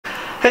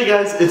Hey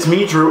guys, it's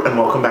me, Drew, and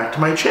welcome back to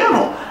my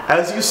channel.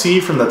 As you see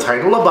from the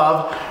title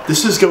above,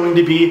 this is going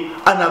to be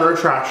another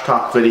trash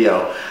talk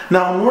video.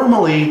 Now,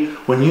 normally,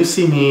 when you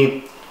see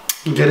me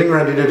getting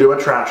ready to do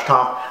a trash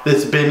talk,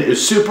 this bin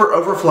is super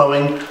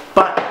overflowing,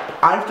 but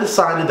I've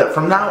decided that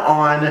from now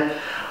on,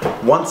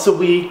 once a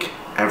week,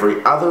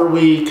 every other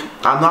week,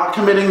 I'm not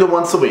committing to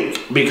once a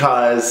week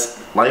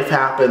because life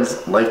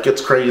happens, life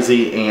gets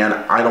crazy, and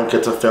I don't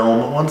get to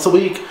film once a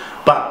week,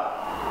 but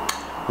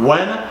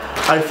when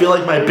I feel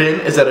like my bin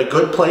is at a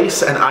good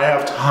place and I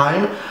have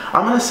time,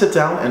 I'm going to sit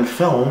down and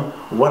film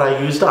what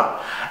I used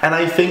up. And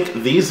I think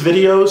these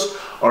videos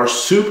are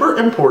super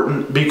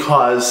important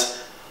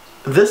because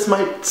this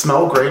might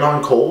smell great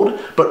on cold,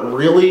 but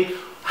really,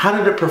 how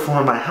did it perform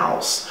in my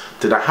house?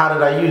 How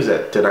did I use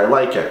it? Did I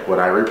like it? Would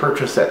I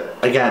repurchase it?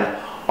 Again,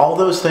 all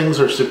those things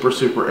are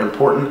super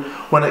important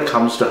when it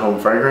comes to home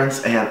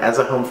fragrance, and as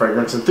a home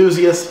fragrance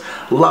enthusiast,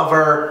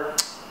 lover,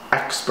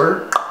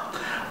 expert,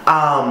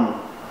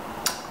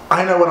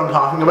 I know what I'm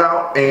talking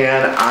about,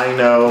 and I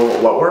know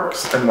what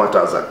works and what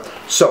doesn't.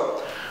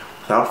 So,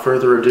 without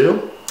further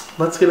ado,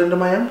 let's get into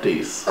my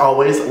empties.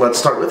 Always, let's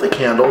start with the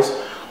candles.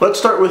 Let's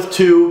start with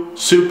two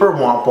super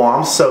womp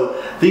womps. So,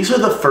 these are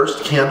the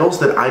first candles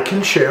that I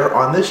can share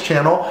on this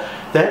channel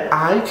that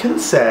I can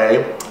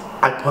say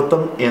I put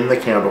them in the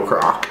candle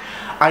crock.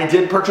 I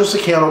did purchase a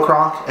candle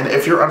crock, and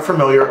if you're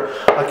unfamiliar,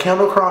 a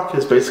candle crock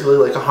is basically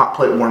like a hot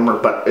plate warmer,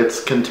 but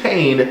it's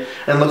contained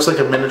and looks like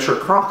a miniature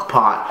crock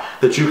pot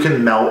that you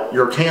can melt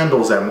your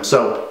candles in.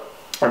 So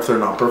if they're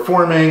not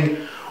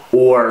performing,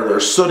 or they're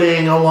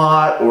sooting a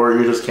lot, or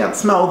you just can't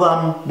smell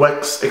them,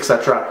 wicks,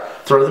 etc.,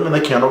 throw them in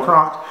the candle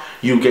crock.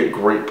 You get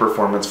great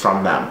performance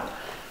from them,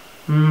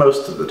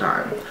 most of the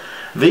time.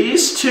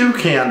 These two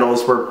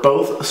candles were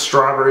both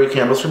strawberry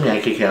candles from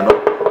Yankee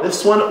Candle.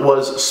 This one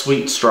was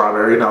sweet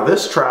strawberry. Now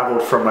this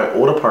traveled from my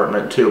old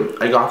apartment too.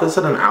 I got this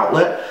at an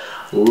outlet.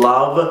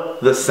 Love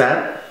the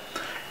scent.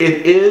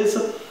 It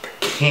is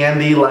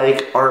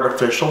candy-like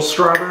artificial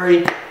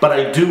strawberry, but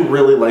I do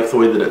really like the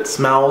way that it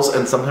smells,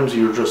 and sometimes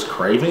you're just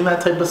craving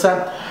that type of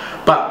scent.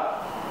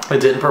 But it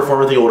didn't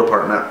perform at the old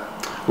apartment.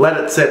 Let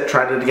it sit,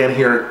 tried it again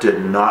here,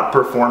 did not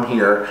perform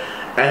here.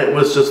 And it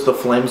was just, the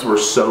flames were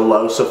so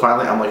low, so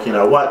finally I'm like, you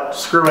know what,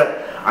 screw it.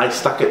 I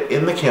stuck it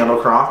in the candle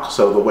crock,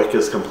 so the wick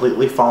is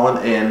completely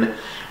fallen in.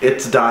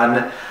 It's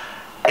done.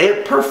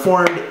 It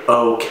performed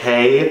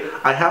okay.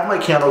 I have my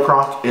candle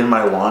crock in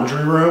my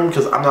laundry room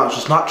because I'm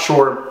just not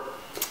sure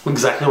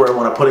exactly where I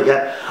want to put it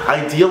yet.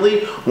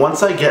 Ideally,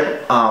 once I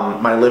get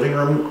my living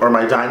room or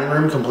my dining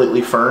room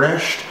completely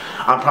furnished,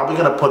 I'm probably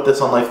going to put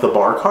this on like the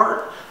bar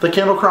cart, the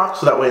candle crock,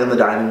 so that way in the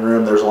dining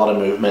room there's a lot of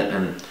movement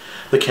and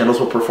the candles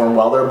will perform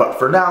well there. But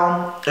for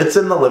now, it's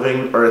in the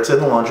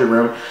laundry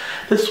room.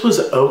 This was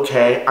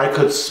okay. I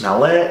could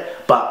smell it,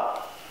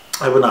 but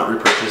I would not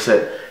repurchase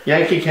it.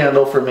 Yankee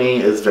Candle for me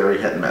is very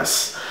hit and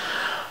miss.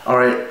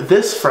 Alright,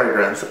 this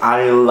fragrance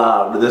I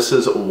loved. This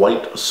is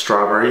White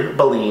Strawberry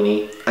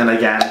Bellini, and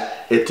again,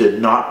 it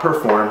did not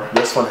perform.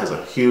 This one has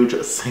a huge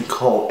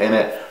sinkhole in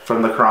it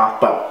from the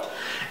crock, but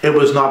it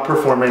was not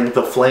performing.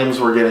 The flames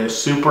were getting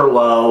super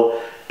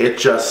low. It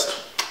just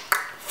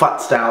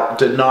futzed out,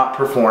 did not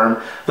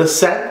perform. The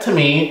scent to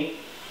me,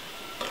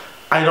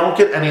 I don't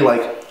get any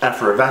like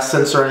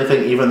effervescence or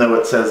anything, even though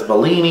it says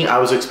Bellini. I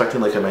was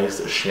expecting like a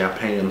nice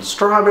champagne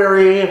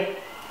strawberry.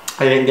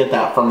 I didn't get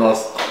that from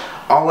this.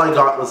 All I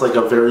got was like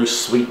a very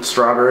sweet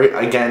strawberry.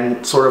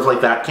 Again, sort of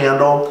like that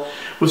candle.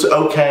 It was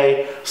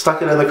okay.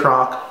 Stuck it in the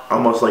crock,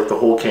 almost like the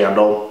whole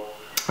candle.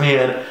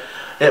 And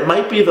it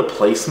might be the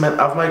placement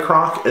of my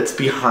crock. It's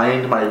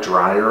behind my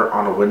dryer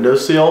on a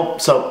windowsill.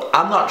 So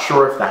I'm not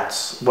sure if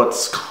that's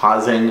what's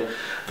causing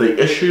the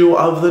issue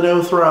of the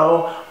no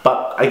throw.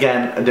 But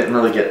again, I didn't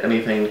really get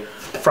anything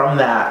from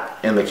that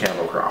in the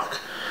candle crock.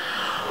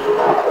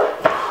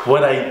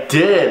 What I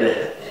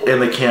did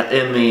in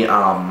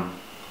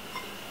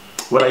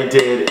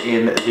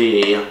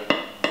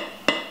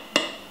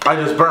I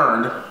just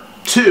burned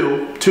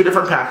two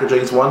different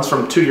packagings. One's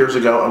from 2 years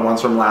ago and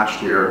one's from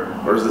last year.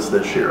 Or is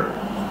this year?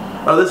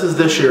 Oh, this is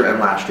this year and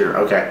last year.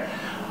 Okay.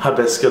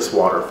 Hibiscus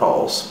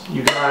Waterfalls.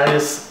 You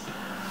guys,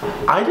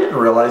 I didn't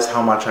realize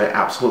how much I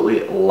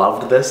absolutely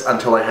loved this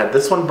until I had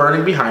this one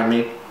burning behind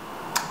me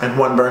and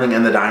one burning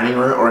in the dining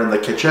room or in the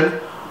kitchen.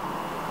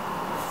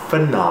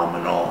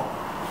 Phenomenal.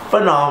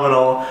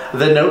 Phenomenal.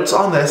 The notes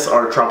on this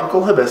are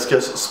tropical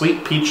hibiscus,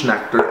 sweet peach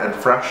nectar, and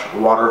fresh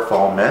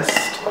waterfall mist.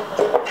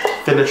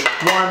 Finished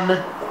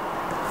 1,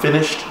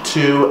 finished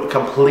 2,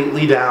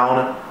 completely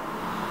down.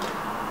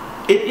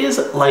 It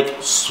is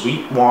like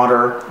sweet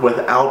water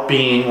without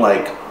being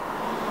like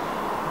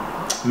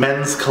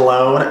men's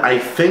cologne. I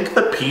think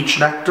the peach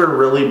nectar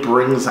really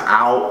brings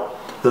out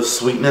the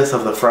sweetness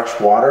of the fresh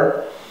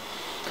water.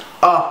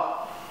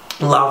 Oh,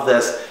 love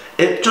this.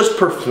 It just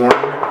performed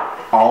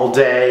all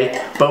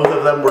day. Both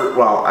of them were,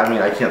 well, I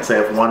mean, I can't say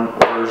if one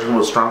version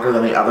was stronger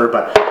than the other,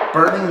 but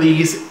burning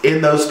these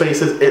in those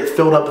spaces, it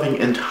filled up the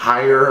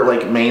entire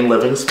like main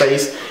living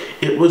space.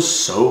 It was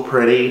so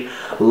pretty.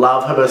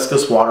 Love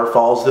hibiscus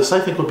waterfalls. This I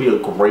think would be a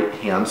great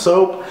hand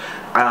soap.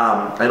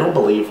 I don't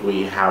believe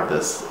we have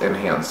this in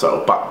hand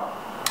soap, but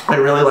I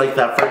really like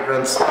that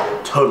fragrance.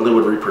 Totally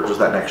would repurchase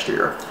that next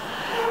year.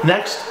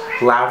 Next,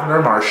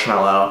 lavender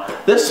marshmallow.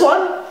 This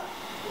one,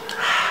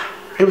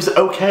 it was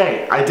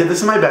okay. I did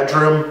this in my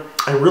bedroom.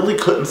 I really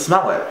couldn't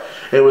smell it.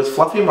 It was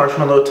fluffy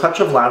marshmallow, touch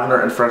of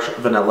lavender, and fresh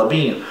vanilla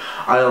bean.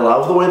 I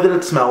love the way that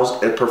it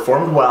smells. It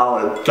performed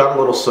well. It got a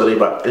little sooty,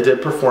 but it did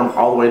perform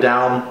all the way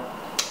down.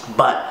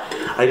 But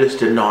I just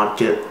did not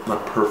get the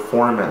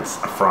performance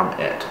from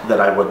it that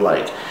I would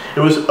like. It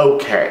was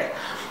okay.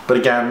 But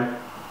again,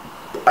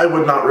 I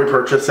would not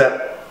repurchase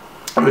it.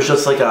 It was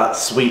just like a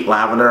sweet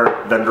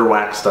lavender. Vendor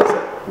Wax does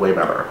it way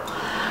better.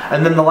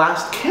 And then the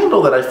last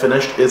candle that I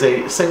finished is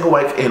a single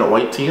wick in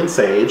white tea and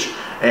sage,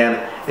 and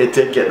it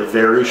did get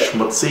very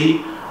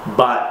schmutzy,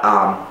 but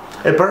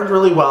it burned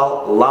really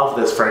well. Love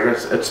this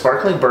fragrance. It's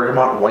sparkling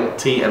bergamot, white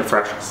tea, and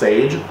fresh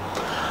sage.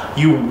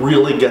 You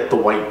really get the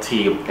white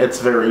tea. It's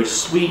very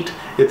sweet,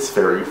 it's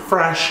very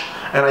fresh,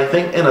 and I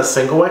think in a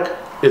single wick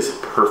is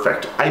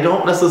perfect. I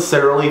don't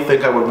necessarily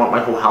think I would want my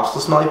whole house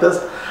to smell like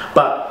this,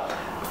 but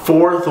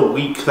for the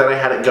week that I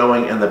had it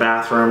going in the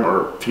bathroom,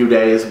 or a few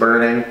days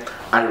burning,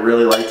 I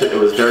really liked it. It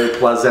was very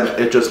pleasant.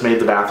 It just made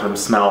the bathroom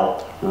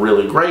smell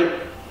really great.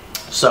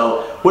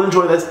 So would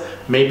enjoy this,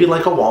 maybe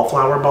like a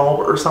wallflower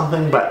bulb or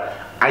something, but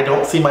I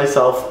don't see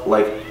myself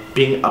like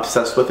being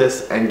obsessed with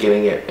this and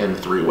getting it in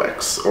 3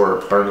 wicks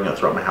or burning it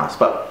throughout my house.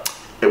 But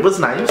it was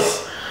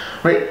nice.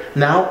 Right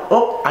now,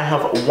 oh, I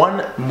have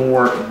one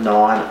more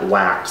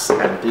non-wax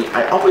empty.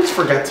 I always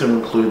forget to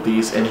include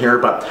these in here,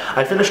 but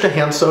I finished a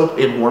hand soap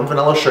in warm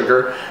vanilla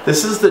sugar.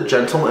 This is the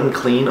gentle and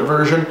clean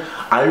version.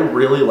 I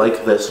really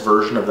like this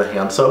version of the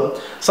hand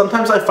soap.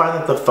 Sometimes I find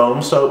that the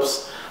foam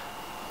soaps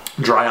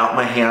dry out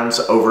my hands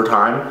over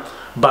time,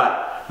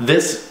 but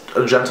this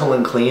gentle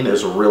and clean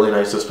is really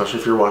nice, especially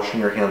if you're washing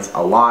your hands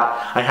a lot.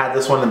 I had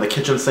this one in the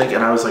kitchen sink,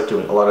 and I was like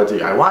doing a lot of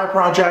DIY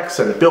projects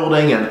and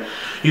building and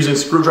using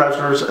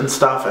screwdrivers and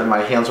stuff, and my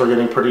hands were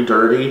getting pretty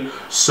dirty.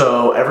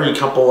 So every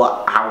couple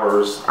of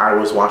hours I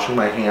was washing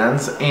my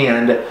hands,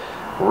 and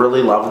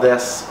really love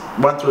this.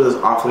 Went through this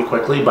awfully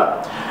quickly,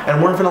 but,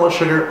 and warm vanilla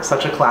sugar,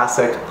 such a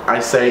classic. I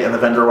say in the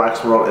Vendor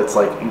Wax world, it's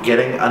like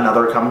getting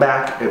another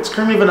comeback. It's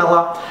creamy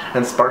vanilla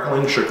and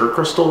sparkling sugar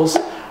crystals.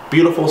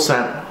 Beautiful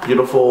scent,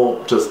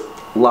 beautiful, just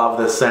love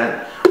this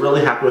scent.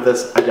 Really happy with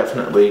this. I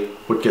definitely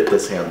would get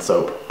this hand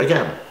soap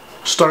again.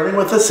 Starting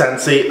with the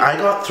Scentsy, I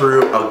got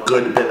through a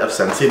good bit of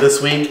Scentsy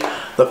this week.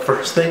 The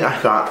first thing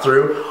I got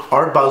through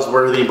are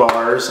Buzzworthy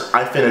bars.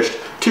 I finished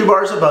 2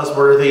 bars of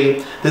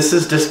Buzzworthy. This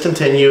is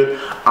discontinued.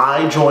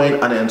 I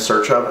joined an In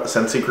Search Of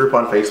Scentsy group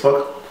on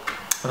Facebook,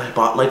 and I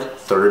bought like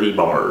 30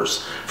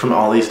 bars from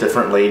all these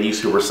different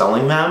ladies who were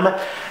selling them.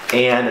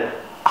 And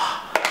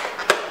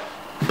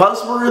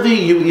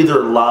Buzzworthy, you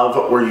either love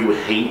or you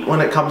hate when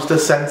it comes to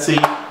Scentsy.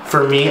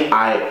 For me,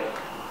 I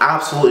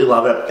absolutely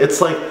love it.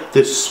 It's like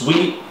this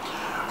sweet,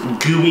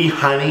 gooey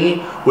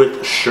honey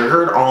with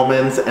sugared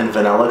almonds and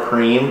vanilla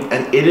cream,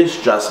 and it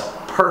is just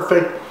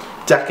perfect,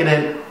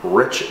 decadent,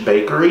 rich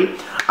bakery.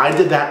 I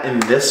did that in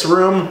this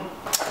room,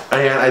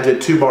 and I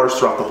did 2 bars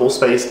throughout the whole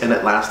space, and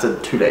it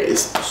lasted 2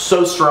 days.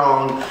 So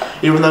strong.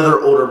 Even though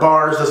they're older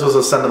bars, this was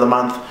a scent of the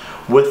month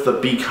with the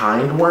Be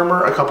Kind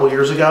warmer a couple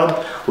years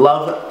ago.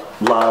 Love,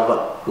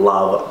 love,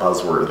 love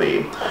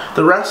Buzzworthy.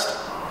 The rest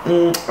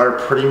are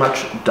pretty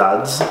much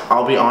duds,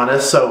 I'll be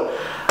honest. So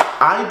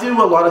I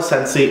do a lot of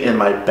Scentsy in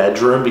my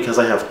bedroom because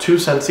I have 2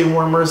 Scentsy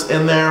warmers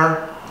in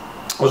there.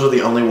 Those are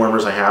the only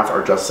warmers I have,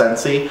 are just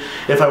Scentsy.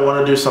 If I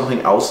want to do something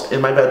else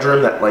in my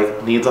bedroom that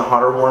like needs a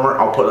hotter warmer,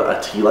 I'll put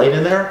a tea light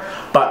in there.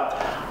 But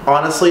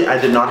honestly, I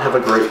did not have a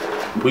great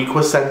week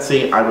with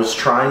Scentsy. I was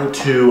trying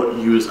to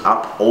use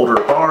up older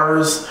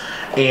bars,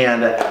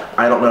 and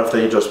I don't know if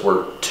they just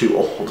were too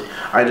old.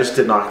 I just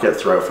did not get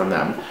through from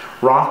them.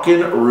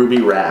 Rockin'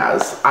 Ruby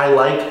Raz. I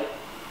like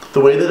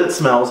the way that it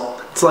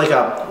smells. It's like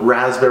a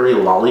raspberry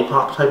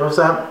lollipop type of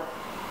scent.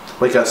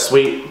 Like a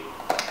sweet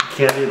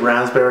candied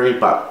raspberry,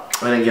 but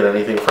I didn't get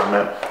anything from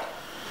it.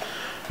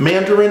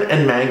 Mandarin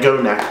and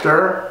Mango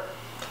Nectar.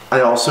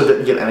 I also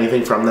didn't get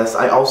anything from this.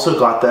 I also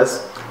got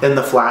this in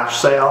the flash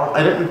sale.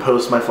 I didn't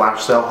post my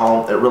flash sale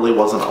haul. It really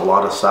wasn't a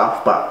lot of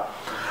stuff, but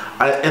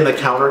in the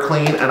counter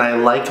clean, and I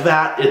like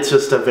that. It's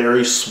just a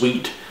very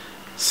sweet,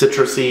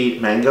 citrusy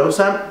mango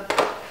scent.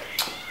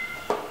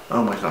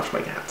 Oh my gosh,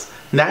 my cats.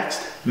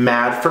 Next,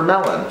 Mad for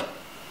Melon.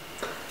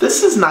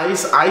 This is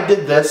nice. I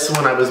did this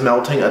when I was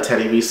melting a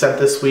Teddy B scent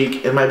this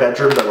week in my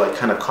bedroom to like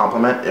kind of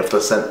complement if the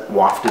scent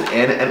wafted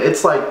in, and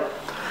it's like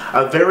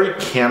a very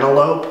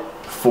cantaloupe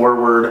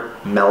forward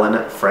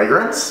melon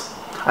fragrance.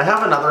 I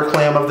have another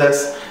clam of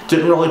this.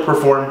 Didn't really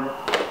perform.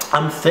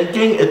 I'm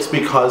thinking it's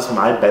because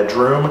my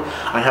bedroom,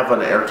 I have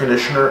an air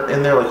conditioner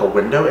in there, like a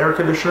window air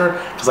conditioner,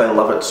 because I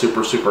love it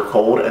super, super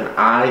cold, and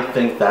I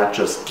think that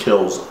just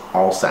kills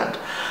all scent.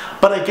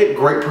 But I get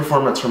great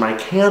performance from my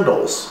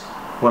candles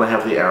when I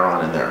have the air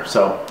on in there,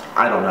 so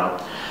I don't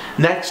know.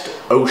 Next,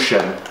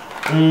 Ocean.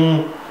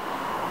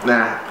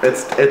 Nah,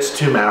 it's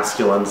too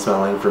masculine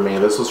smelling for me.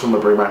 This was from the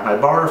Bring Back My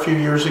Bar a few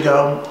years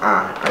ago.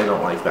 I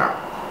don't like that.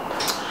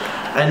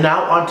 And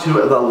now onto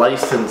the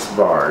licensed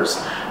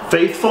bars.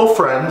 Faithful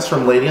Friends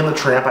from Lady and the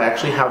Tramp. I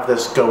actually have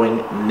this going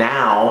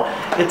now.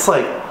 It's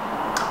like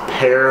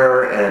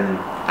pear and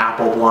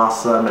apple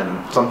blossom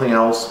and something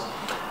else.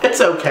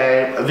 It's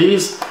okay.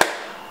 These,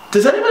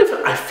 does anybody,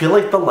 I feel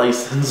like the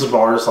licensed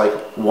bars, like,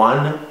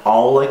 one,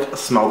 all like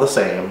smell the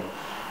same,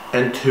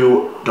 and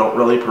two, don't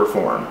really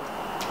perform.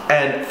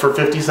 And for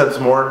 50 cents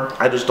more,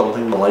 I just don't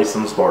think the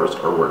licensed bars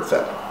are worth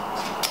it.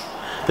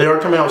 They are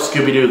coming out with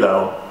Scooby-Doo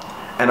though,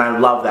 and I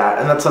love that.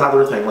 And that's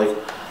another thing, like,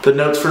 the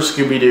notes for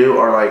Scooby-Doo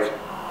are like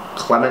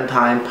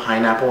clementine,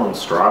 pineapple, and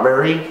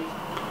strawberry.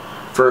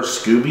 For a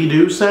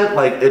Scooby-Doo scent,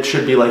 like, it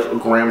should be like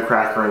graham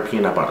cracker and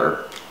peanut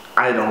butter.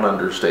 I don't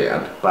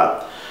understand,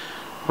 but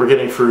we're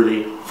getting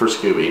fruity for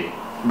Scooby.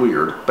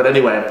 Weird. But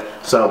anyway,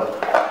 so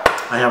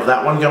I have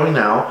that one going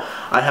now.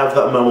 I have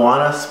the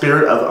Moana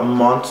Spirit of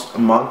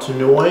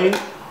Motunui.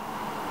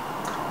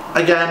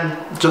 Again,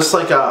 just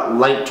like a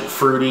light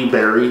fruity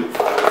berry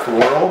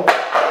floral.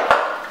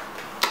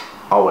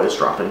 Always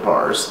dropping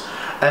bars.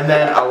 And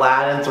then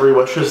Aladdin 3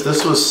 Wishes.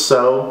 This was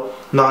so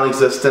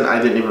non-existent,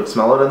 I didn't even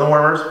smell it in the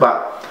warmers,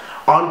 but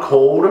on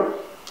cold,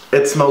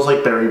 it smells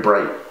like Berry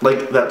Bright.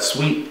 Like that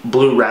sweet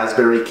blue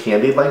raspberry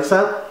candy-like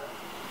scent.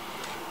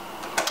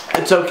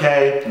 It's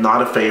okay,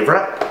 not a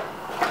favorite.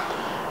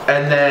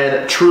 And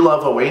then True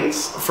Love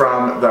Awaits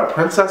from the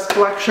Princess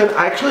Collection.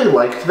 I actually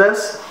liked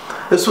this.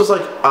 This was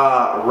like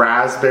a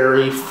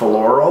raspberry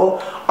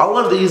floral. All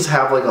of these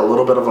have like a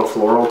little bit of a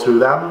floral to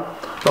them.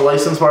 The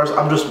license bars,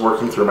 I'm just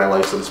working through my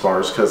license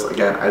bars because,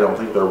 again, I don't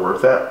think they're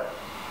worth it.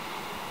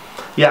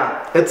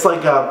 Yeah, it's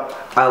like a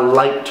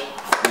light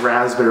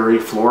raspberry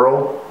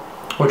floral,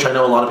 which I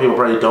know a lot of people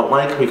probably don't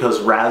like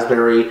because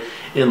raspberry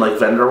in like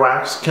vendor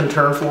wax can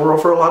turn floral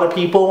for a lot of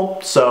people,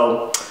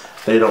 so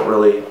they don't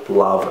really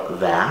love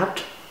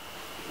that.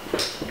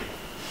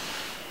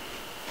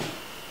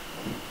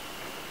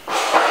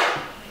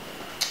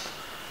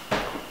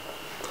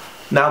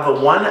 Now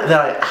the one that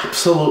I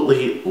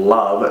absolutely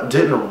love,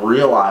 didn't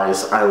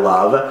realize I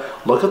love,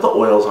 look at the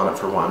oils on it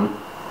for one,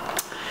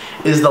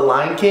 is the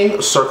Lion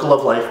King Circle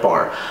of Life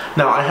bar.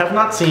 Now I have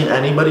not seen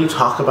anybody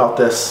talk about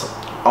this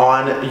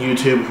on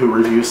YouTube who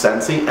reviews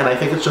Scentsy, and I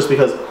think it's just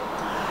because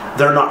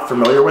they're not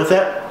familiar with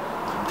it.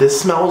 This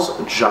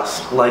smells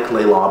just like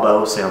Le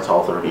Labo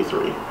Santal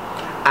 33.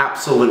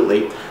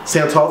 Absolutely.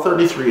 Santal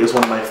 33 is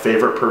one of my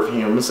favorite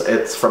perfumes.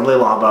 It's from Le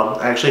Labo.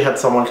 I actually had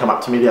someone come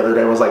up to me the other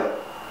day and was like,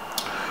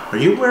 are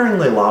you wearing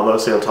Le Labo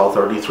Santal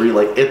 33?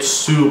 Like, it's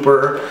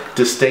super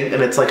distinct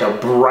and it's like a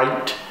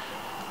bright,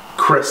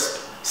 crisp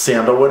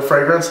sandalwood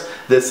fragrance.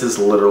 This is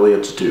literally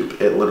its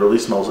dupe. It literally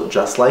smells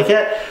just like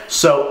it.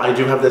 So I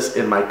do have this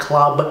in my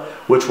club,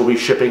 which will be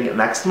shipping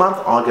next month,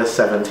 August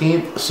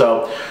 17th.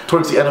 So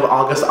towards the end of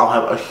August, I'll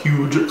have a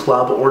huge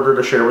club order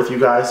to share with you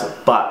guys.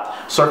 But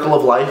Circle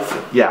of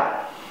Life,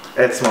 yeah,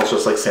 it smells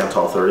just like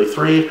Santal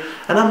 33,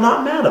 and I'm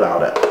not mad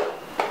about it.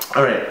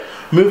 All right.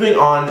 Moving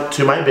on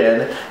to my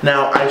bin.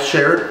 Now, I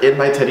shared in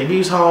my Teddy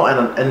Bees haul,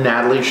 and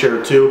Natalie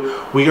shared too,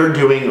 we are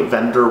doing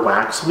vendor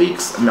wax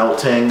weeks,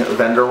 melting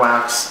vendor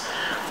wax,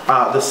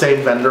 the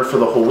same vendor for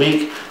the whole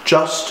week,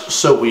 just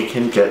so we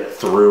can get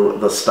through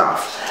the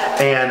stuff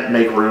and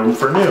make room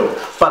for new.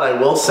 But I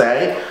will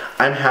say,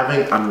 I'm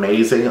having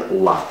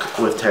amazing luck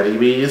with Teddy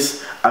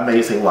Bees,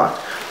 amazing luck.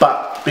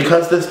 But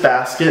because this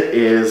basket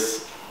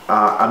is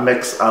a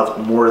mix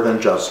of more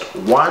than just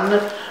one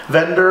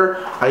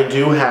vendor, I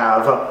do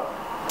have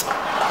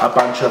a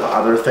bunch of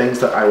other things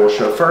that I will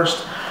show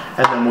first,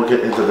 and then we'll get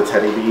into the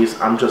Teddy Bees.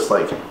 I'm just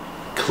like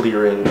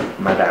clearing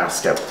my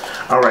basket.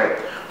 Alright,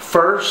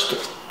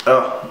 first,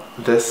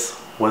 this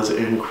was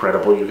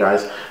incredible, you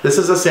guys. This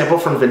is a sample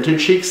from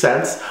Vintage Chic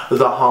Scents,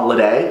 The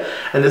Holiday,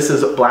 and this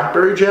is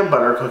Blackberry Jam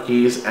Butter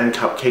Cookies and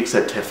Cupcakes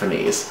at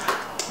Tiffany's.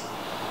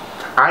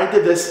 I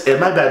did this in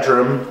my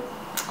bedroom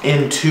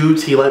in 2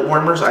 tea light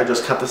warmers. I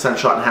just cut the scent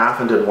shot in half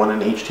and did one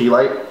in each tea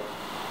light.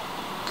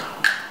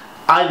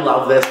 I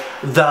love this.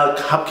 The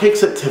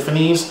Cupcakes at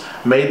Tiffany's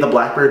made the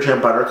Blackberry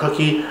Jam Butter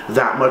Cookie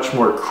that much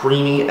more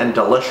creamy and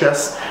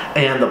delicious,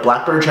 and the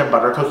Blackberry Jam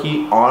Butter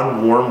Cookie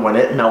on warm when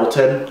it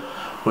melted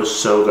was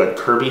so good.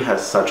 Kirby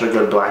has such a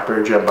good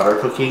Blackberry Jam Butter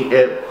Cookie.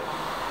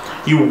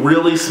 You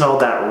really smell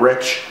that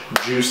rich,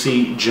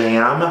 juicy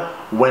jam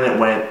when it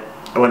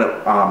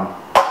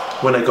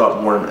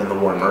got warm in the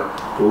warmer.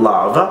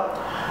 Love.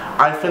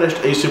 I finished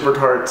a Super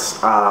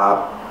Tarts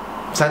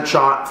scent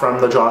shot from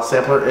the Jaws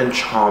sampler in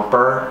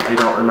Chomper. I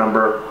don't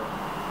remember.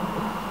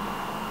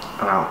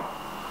 Wow.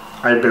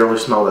 I barely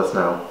smell this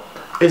now.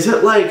 Is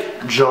it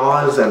like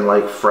Jaws and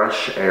like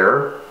fresh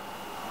air?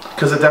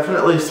 Because it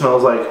definitely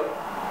smells like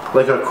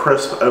a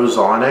crisp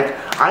ozonic.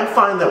 I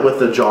find that with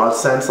the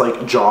Jaws scents,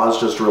 like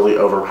Jaws just really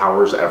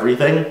overpowers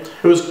everything.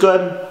 It was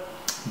good,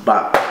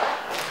 but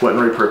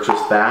wouldn't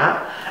repurchase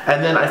that.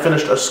 And then I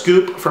finished a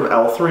scoop from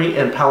L3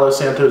 in Palo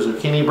Santo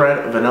Zucchini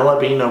Bread Vanilla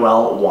Bean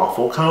Noel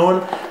Waffle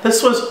Cone.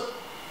 This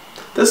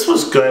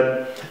was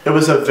good. It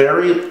was a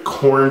very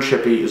corn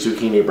chippy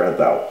zucchini bread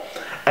though.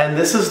 And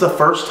this is the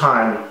first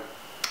time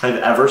I've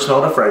ever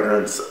smelled a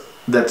fragrance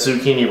that's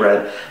zucchini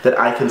bread that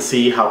I can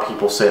see how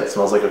people say it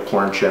smells like a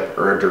corn chip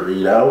or a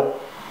Dorito.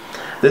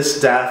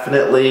 This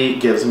definitely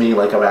gives me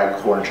like a bag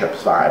of corn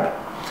chips vibe.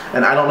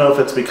 And I don't know if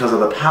it's because of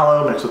the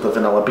palo mixed with the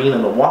vanilla bean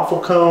and the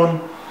waffle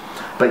cone,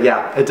 but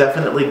yeah, it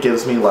definitely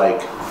gives me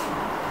like,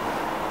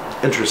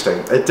 interesting.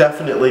 It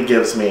definitely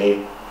gives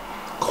me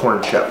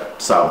corn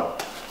chip, so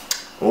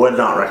would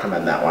not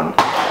recommend that one.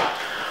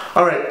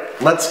 All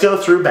right, let's go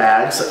through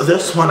bags.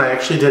 This one I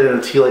actually did in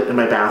a tea light in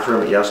my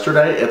bathroom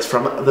yesterday. It's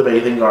from the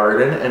Bathing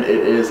Garden, and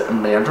it is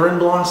Mandarin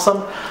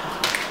Blossom.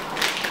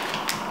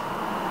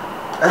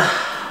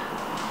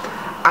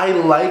 I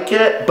like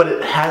it, but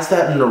it has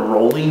that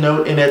neroli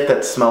note in it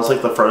that smells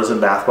like the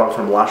frozen bath bomb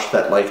from Lush,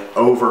 that like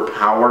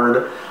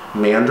overpowered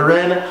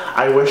mandarin.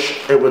 I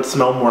wish it would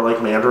smell more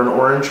like mandarin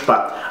orange,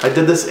 but I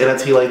did this in a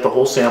tea light, the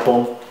whole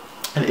sample,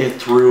 and it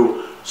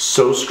threw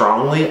so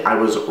strongly. I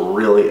was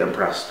really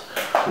impressed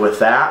with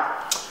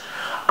that.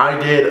 I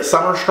did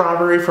Summer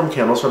Strawberry from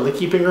Candles from the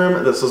Keeping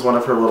Room. This is one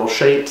of her little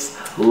shapes.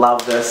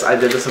 Love this. I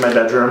did this in my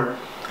bedroom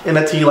in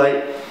a tea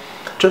light.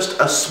 Just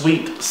a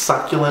sweet,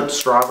 succulent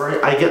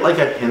strawberry. I get like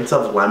a hint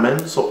of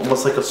lemon, so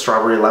almost like a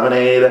strawberry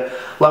lemonade.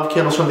 Love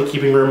Candles from the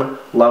Keeping Room.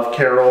 Love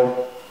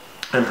Carol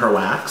and her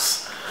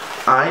wax.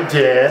 I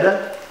did,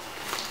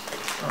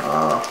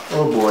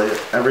 oh boy,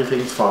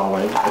 everything's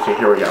falling. Okay,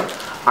 here we go.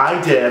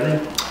 I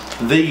did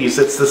these.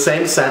 It's the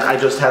same scent. I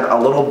just had a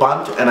little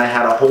bunt and I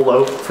had a whole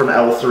loaf from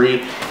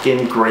L3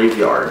 in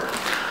Graveyard.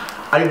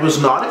 I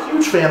was not a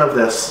huge fan of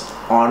this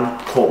on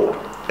cold.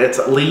 It's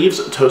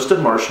Leaves Toasted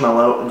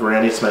Marshmallow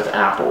Granny Smith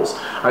Apples.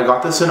 I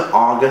got this in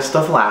August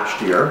of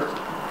last year,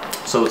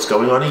 so it's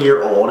going on a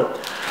year old.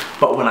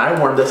 But when I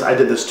warmed this, I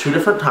did this 2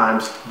 different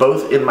times,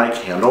 both in my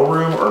candle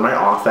room or my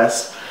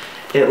office.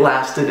 It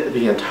lasted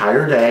the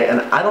entire day,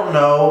 and I don't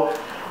know,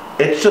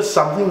 it's just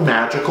something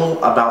magical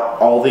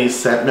about all these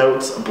scent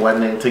notes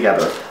blending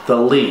together. The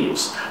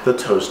leaves, the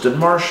toasted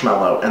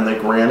marshmallow, and the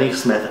Granny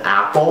Smith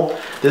apple.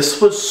 This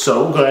was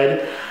so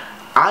good.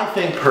 I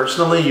think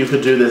personally you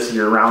could do this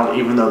year-round,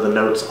 even though the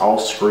notes all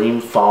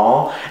scream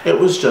fall. It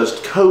was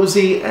just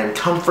cozy and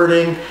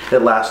comforting.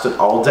 It lasted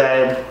all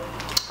day.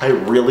 I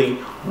really,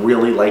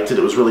 really liked it.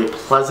 It was really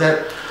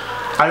pleasant.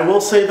 I will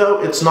say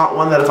though, it's not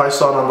one that if I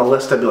saw it on the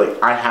list, I'd be like,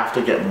 I have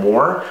to get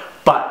more.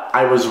 But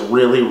I was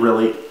really,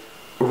 really,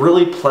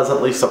 really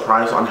pleasantly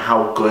surprised on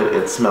how good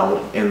it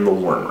smelled in the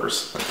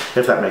warmers,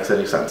 if that makes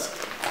any sense.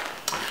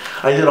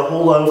 I did a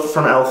whole loaf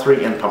from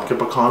L3 in pumpkin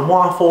pecan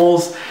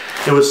waffles.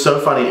 It was so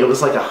funny. It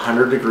was like a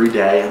 100-degree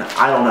day, and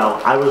I don't know.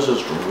 I was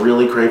just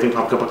really craving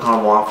pumpkin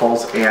pecan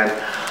waffles, and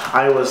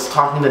I was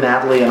talking to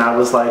Natalie, and I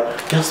was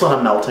like, guess what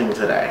I'm melting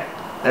today?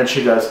 And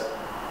she goes,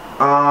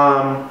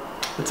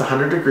 it's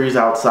 100 degrees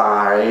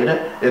outside.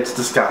 It's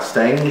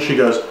disgusting. She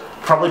goes,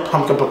 probably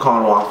pumpkin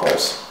pecan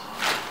waffles.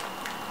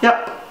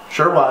 Yep,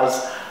 sure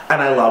was,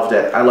 and I loved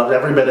it. I loved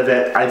every bit of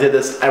it. I did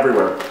this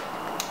everywhere.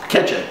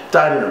 Kitchen,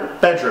 dining room,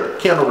 bedroom,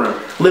 candle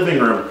room, living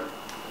room.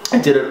 I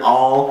did it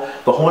all,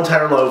 the whole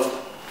entire loaf.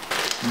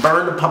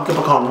 Burned pumpkin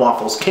pecan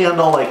waffles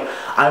candle. Like,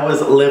 I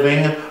was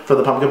living for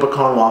the pumpkin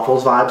pecan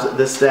waffles vibes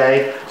this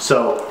day.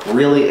 So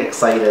really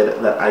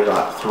excited that I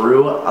got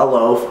through a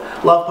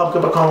loaf. Love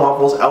pumpkin pecan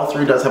waffles.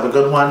 L3 does have a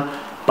good one,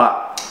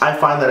 but I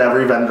find that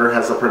every vendor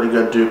has a pretty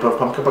good dupe of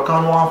pumpkin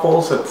pecan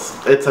waffles.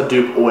 It's a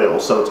dupe oil,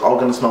 so it's all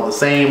gonna smell the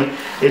same.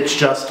 It's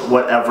just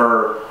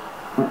whatever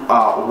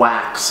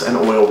wax and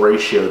oil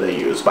ratio they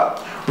use,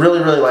 but really,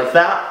 really like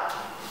that.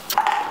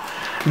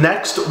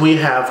 Next, we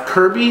have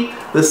Kirby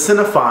the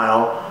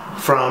Cinephile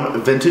from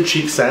Vintage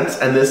Chic Scents,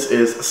 and this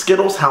is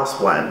Skittles House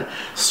Blend.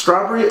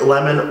 Strawberry,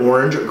 lemon,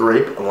 orange,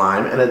 grape,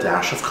 lime, and a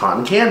dash of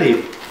cotton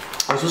candy.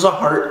 This was a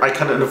heart. I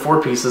cut it into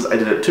 4 pieces. I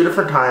did it 2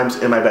 different times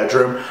in my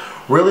bedroom.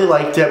 Really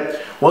liked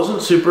it.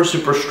 Wasn't super,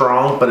 super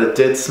strong, but it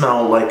did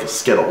smell like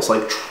Skittles,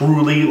 like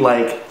truly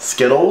like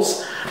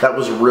Skittles. That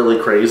was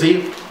really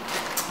crazy.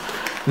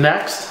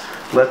 Next,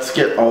 let's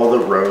get all the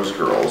Rose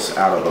Girls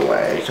out of the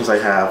way, because I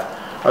have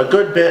a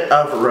good bit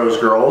of Rose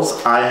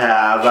Girls. I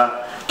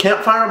have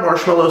Campfire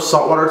Marshmallow,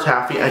 Saltwater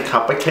Taffy, and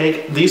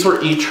Cupcake. These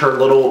were each her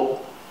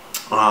little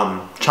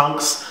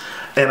chunks,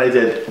 and I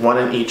did 1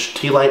 in each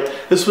tea light.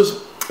 This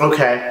was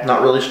okay,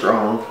 not really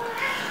strong.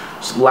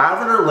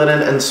 Lavender,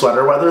 Linen, and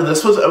Sweater Weather.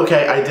 This was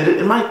okay. I did it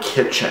in my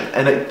kitchen,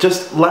 and it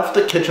just left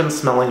the kitchen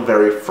smelling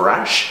very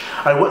fresh.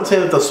 I wouldn't say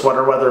that the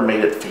Sweater Weather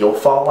made it feel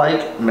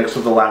fall-like, mixed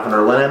with the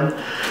Lavender Linen.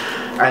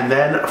 And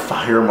then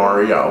Fire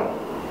Mario.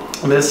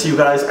 This, you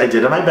guys, I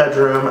did in my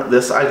bedroom.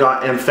 This I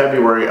got in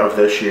February of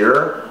this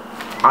year.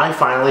 I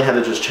finally had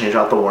to just change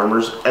out the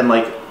warmers, and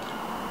like,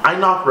 I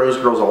knock Rose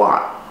Girls a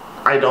lot.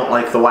 I don't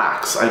like the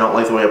wax. I don't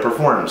like the way it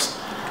performs.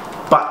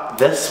 But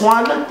this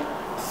one,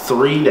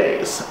 3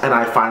 days, and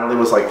I finally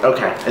was like,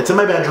 okay, it's in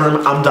my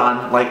bedroom, I'm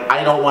done. Like,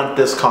 I don't want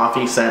this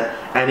coffee scent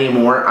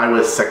anymore. I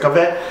was sick of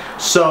it.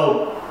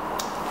 So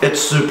It's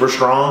super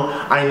strong.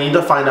 I need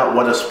to find out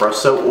what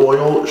espresso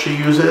oil she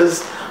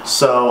uses.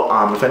 So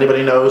if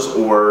anybody knows,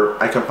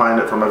 or I can find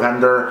it from a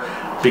vendor,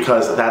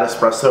 because that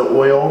espresso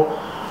oil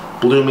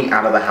blew me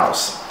out of the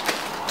house.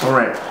 All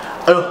right.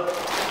 Oh,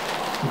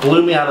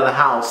 blew me out of the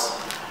house.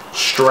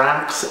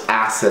 Strax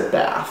Acid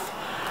Bath.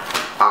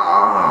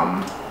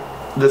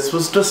 This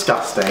was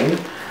disgusting.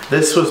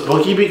 This was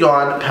Boogie Be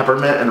Gone,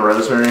 Peppermint, and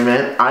Rosemary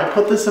Mint. I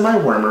put this in my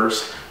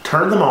warmers,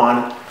 turned them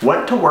on,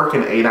 went to work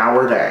an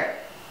 8-hour day.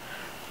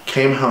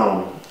 Came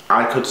home.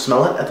 I could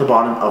smell it at the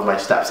bottom of my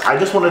steps. I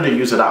just wanted to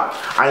use it up.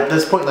 At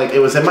this point, like, it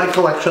was in my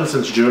collection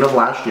since June of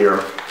last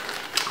year.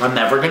 I'm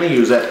never going to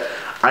use it.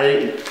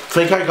 I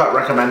think I got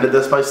recommended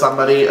this by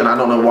somebody, and I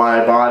don't know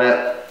why I bought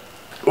it.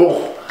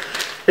 Oh,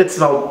 it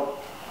smelled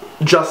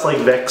just like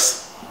Vicks.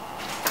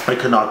 I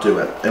could not do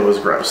it. It was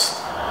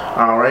gross.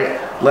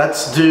 Alright,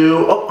 let's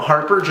do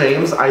Harper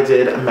James. I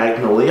did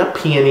Magnolia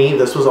Peony.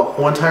 This was a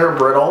whole entire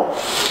brittle.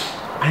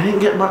 I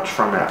didn't get much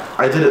from it.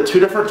 I did it 2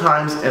 different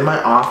times in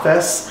my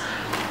office.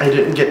 I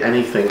didn't get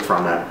anything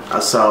from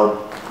it.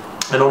 So,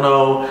 I don't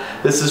know.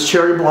 This is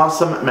Cherry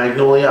Blossom,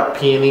 Magnolia,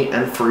 Peony,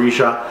 and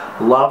Freesia.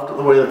 Loved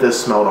the way that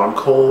this smelled on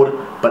cold,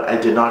 but I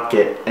did not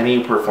get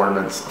any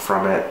performance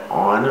from it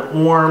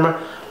on warm.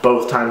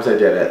 Both times I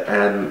did it,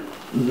 and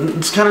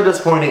it's kind of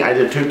disappointing. I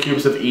did 2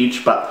 cubes of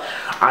each, but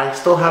I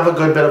still have a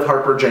good bit of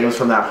Harper James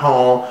from that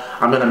haul.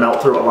 I'm going to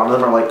melt through. A lot of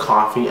them are like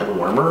coffee and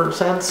warmer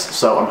scents,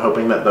 so I'm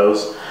hoping that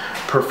those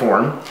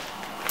perform.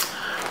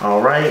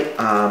 Alright,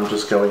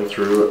 just going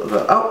through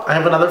the... Oh, I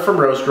have another from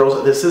Rose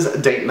Girls. This is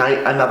Date Night,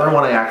 another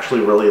one I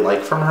actually really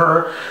like from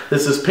her.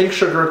 This is Pink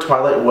Sugar,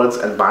 Twilight Woods,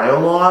 and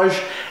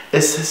Biolage.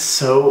 This is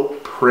so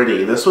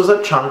pretty. This was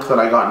a chunk that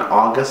I got in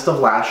August of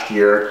last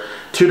year.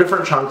 2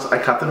 different chunks. I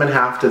cut them in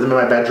half, did them in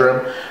my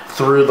bedroom,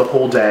 through the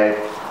whole day.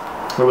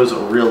 It was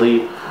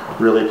really,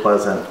 really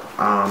pleasant.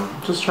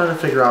 Just trying to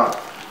figure out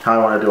how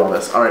I want to do all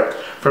this. Alright,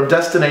 from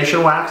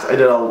Destination Wax, I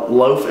did a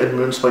loaf and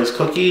moon spice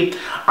cookie.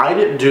 I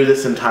didn't do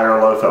this entire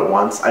loaf at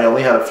once. I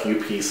only had a few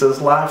pieces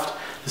left.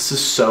 This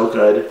is so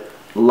good.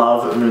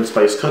 Love moon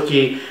spice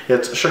cookie.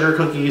 It's sugar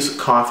cookies,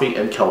 coffee,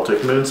 and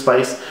Celtic moon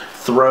spice.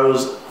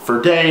 Throws for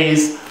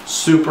days.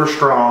 Super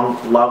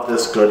strong. Love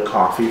this good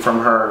coffee from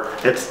her.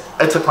 It's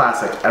a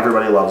classic.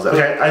 Everybody loves it.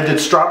 Okay, I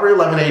did Strawberry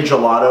Lemonade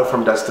Gelato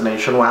from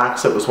Destination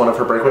Wax. It was one of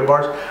her breakaway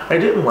bars. I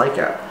didn't like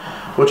it,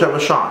 which I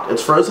was shocked.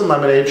 It's frozen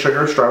lemonade,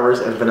 sugar, strawberries,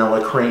 and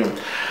vanilla cream.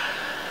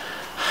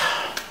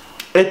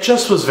 It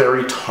just was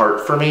very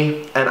tart for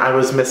me, and I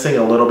was missing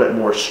a little bit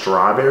more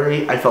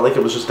strawberry. I felt like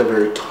it was just a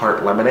very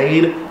tart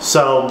lemonade,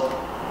 so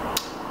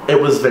it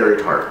was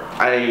very tart.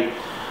 I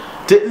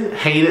didn't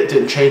hate it,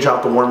 didn't change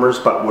out the warmers,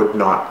 but would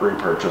not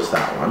repurchase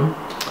that one.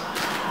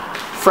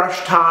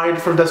 Fresh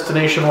Tide from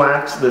Destination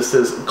Wax. This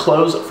is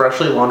clothes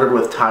freshly laundered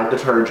with Tide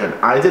detergent.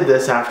 I did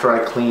this after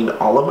I cleaned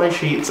all of my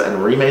sheets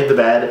and remade the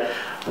bed.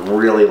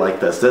 Really like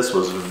this. This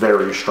was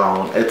very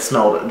strong. It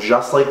smelled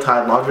just like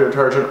Tide laundry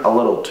detergent, a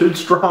little too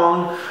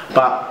strong,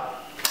 but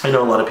I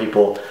know a lot of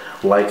people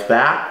like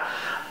that.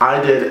 I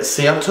did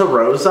Santa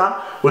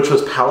Rosa, which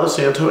was Palo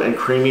Santo and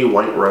creamy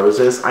white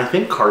roses. I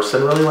think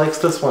Carson really likes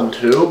this one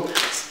too.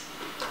 It's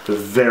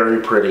very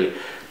pretty.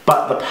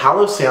 But the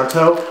Palo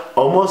Santo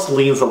almost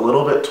leans a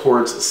little bit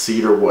towards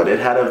cedar wood. It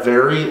had a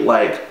very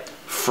like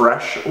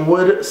fresh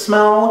wood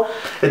smell.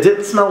 It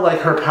didn't smell like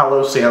her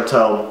Palo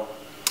Santo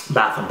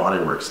Bath and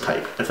Body Works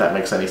type, if that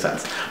makes any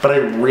sense. But I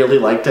really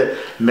liked it.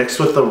 Mixed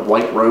with the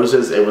white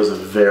roses, it was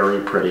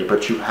very pretty.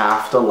 But you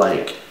have to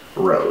like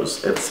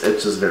rose. It's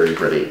just very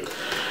pretty.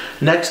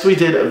 Next we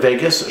did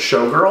Vegas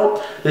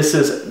Showgirl. This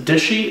is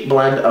dishy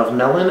blend of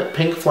melon,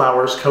 pink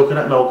flowers,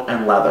 coconut milk,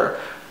 and leather.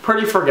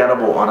 Pretty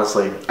forgettable,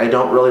 honestly. I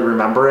don't really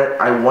remember it.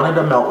 I wanted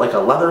to melt like a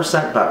leather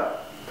scent,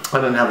 but I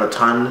didn't have a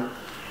ton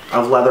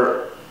of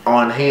leather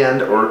on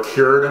hand or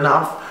cured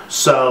enough.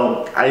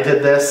 So I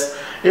did this.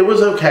 It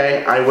was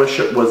okay. I wish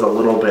it was a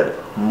little bit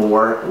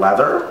more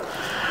leather.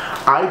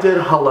 I did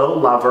Hello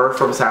Lover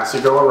from Sassy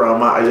Girl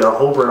Aroma. I did a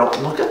whole brittle.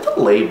 Look at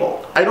the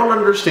label. I don't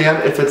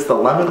understand if it's the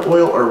lemon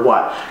oil or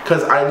what.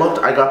 Because I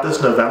got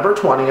this November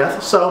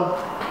 20th. So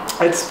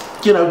it's,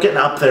 you know, getting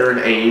up there in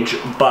age.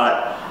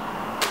 But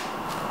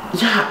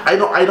yeah, I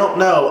don't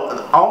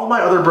know. All of my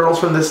other brittles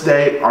from this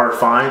day are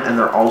fine, and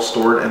they're all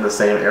stored in the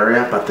same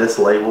area, but this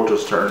label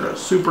just turned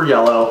super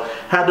yellow.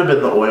 Had to have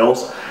been the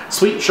oils.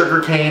 Sweet sugar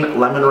cane,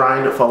 lemon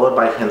rind, followed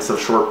by hints of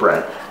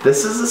shortbread.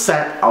 This is a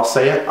scent, I'll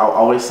say it, I'll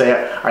always say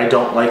it, I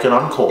don't like it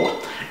on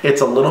cold.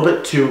 It's a little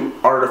bit too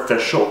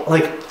artificial,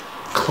 like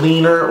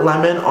cleaner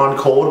lemon on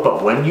cold,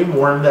 but when you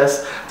warm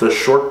this, the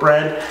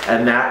shortbread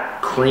and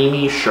that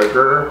creamy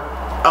sugar,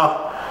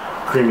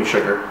 creamy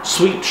sugar,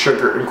 sweet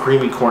sugar and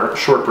creamy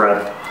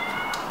shortbread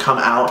come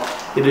out.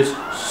 It is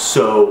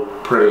so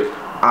pretty.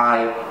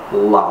 I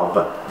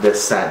love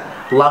this scent.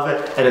 Love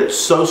it, and it's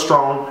so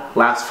strong,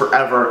 lasts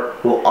forever,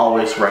 will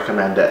always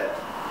recommend it.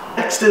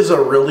 Next is a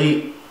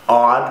really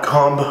odd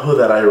combo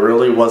that I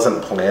really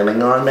wasn't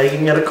planning on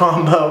making it a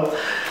combo.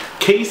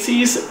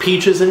 Casey's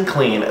Peaches and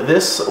Clean.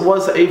 This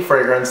was a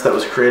fragrance that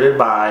was created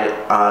by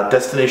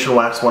Destination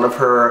Wax, one of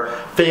her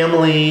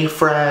family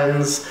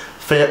friends,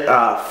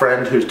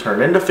 friend who's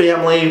turned into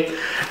family,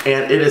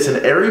 and it is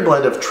an airy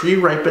blend of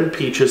tree-ripened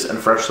peaches and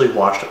freshly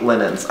washed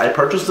linens. I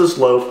purchased this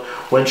loaf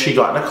when she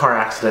got in a car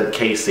accident,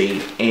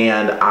 Casey,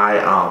 and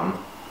I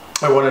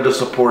wanted to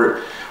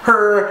support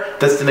her.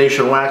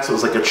 Destination Wax, it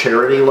was like a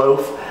charity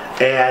loaf,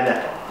 and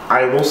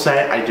I will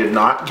say I did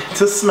not get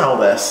to smell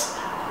this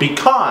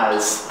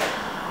because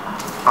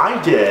I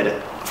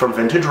did, from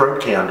Vintage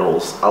Road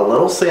Candles, a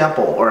little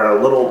sample, or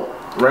a little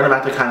random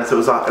act of kindness. It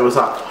was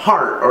a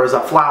heart, or it was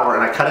a flower,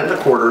 and I cut it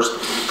into quarters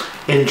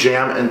in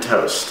jam and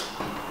toast.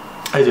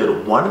 I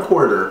did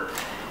 1/4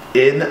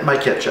 in my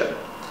kitchen.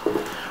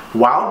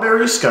 Wild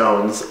berry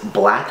scones,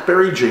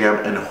 blackberry jam,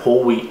 and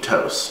whole wheat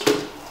toast.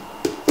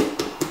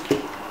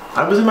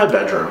 I was in my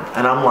bedroom,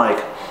 and I'm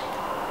like,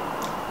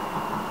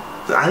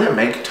 I didn't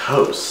make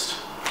toast.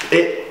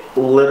 It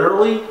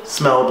literally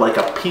smelled like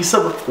a piece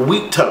of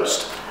wheat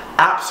toast.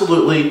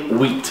 Absolutely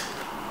wheat.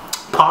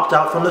 Popped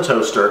out from the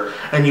toaster,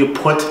 and you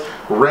put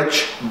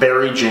rich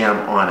berry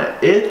jam on it.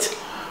 It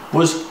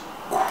was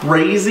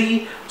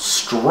crazy,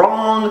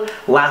 strong,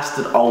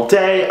 lasted all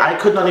day. I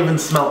could not even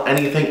smell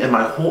anything in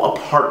my whole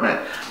apartment.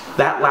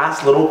 That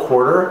last little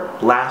quarter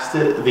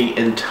lasted the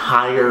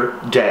entire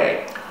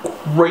day.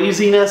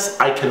 Craziness,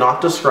 I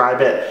cannot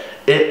describe it.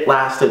 It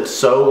lasted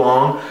so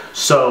long.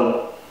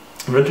 So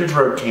Vintage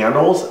Road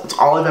Candles, it's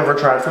all I've ever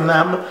tried from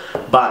them,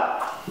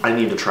 but I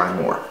need to try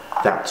more,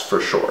 that's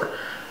for sure.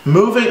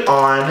 Moving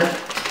on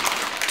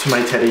to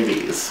my Teddy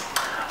Bees.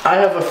 I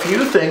have a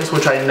few things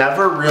which I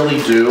never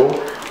really do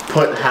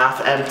put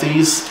half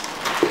empties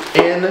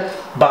in,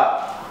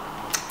 but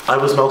I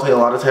was melting a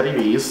lot of Teddy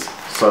Bees,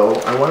 so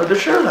I wanted to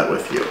share that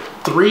with you.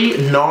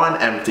 3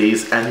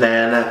 non-empties and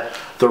then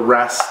the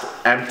rest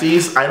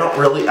empties. I don't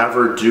really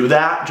ever do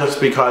that just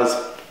because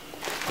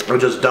I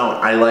just don't.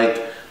 I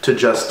like to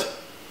just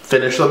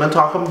finish them and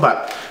talk them,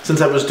 but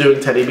since I was doing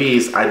Teddy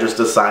Bees, I just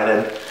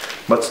decided,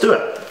 let's do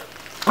it.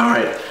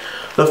 Alright,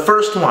 the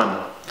first one.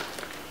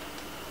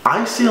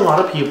 I see a lot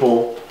of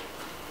people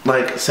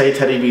like say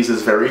Teddy Bees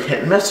is very hit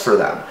and miss for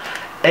them.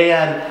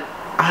 And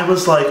I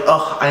was like,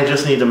 oh, I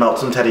just need to melt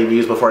some Teddy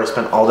Bees before I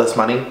spend all this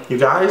money. You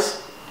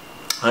guys,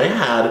 I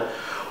had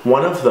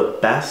one of the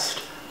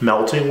best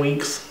melting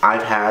weeks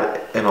I've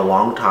had in a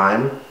long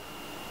time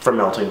for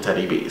melting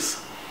Teddy Bees.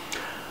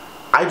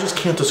 I just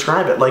can't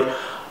describe it. Like,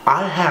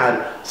 I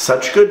had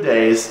such good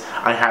days.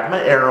 I had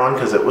my air on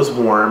because it was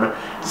warm,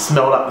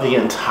 smelled up the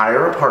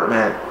entire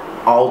apartment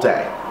all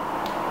day.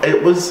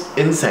 It was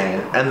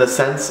insane, and the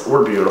scents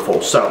were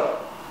beautiful. So,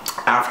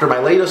 after my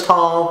latest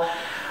haul,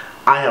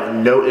 I have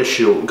no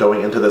issue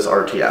going into this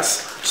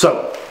RTS.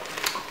 So,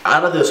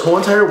 out of this whole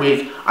entire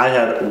week, I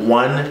had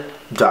 1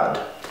 dud.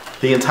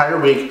 The entire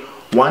week,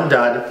 1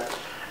 dud,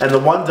 and the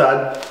 1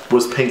 dud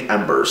was Pink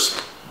Embers.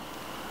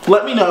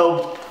 Let me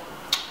know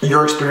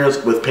your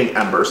experience with Pink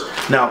Embers.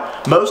 Now,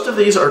 most of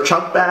these are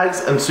chunk bags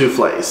and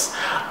souffles.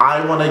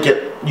 I want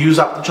to use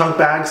up the chunk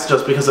bags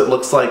just because it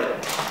looks like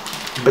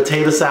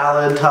potato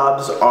salad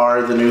tubs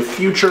are the new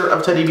future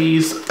of Teddy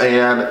Bees,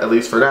 and at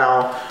least for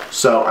now,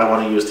 so I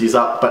want to use these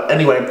up. But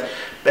anyway,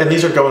 and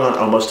these are going on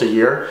almost a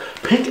year.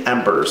 Pink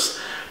Embers,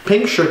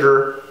 pink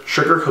sugar,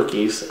 sugar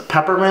cookies,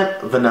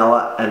 peppermint,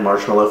 vanilla, and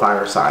marshmallow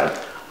fireside.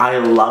 I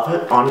love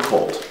it on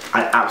cold.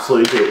 I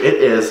absolutely do.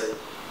 It is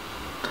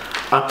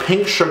a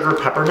pink sugar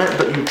peppermint,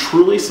 but you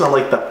truly smell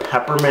like the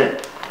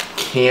peppermint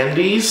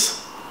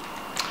candies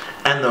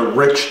and the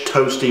rich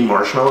toasty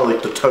marshmallow,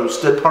 like the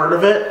toasted part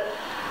of it.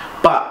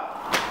 But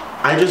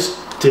I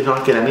just did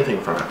not get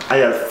anything from it. I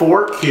had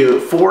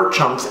 4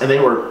 chunks, and they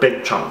were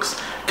big chunks,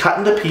 cut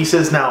into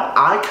pieces. Now,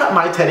 I cut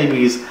my Teddy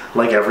Bees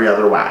like every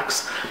other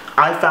wax.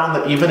 I found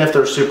that even if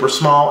they're super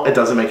small, it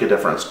doesn't make a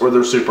difference, or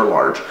they're super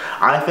large.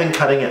 I think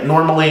cutting it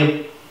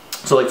normally,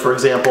 so like for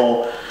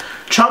example,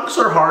 chunks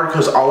are hard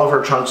because all of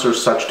her chunks are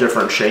such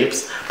different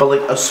shapes, but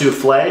like a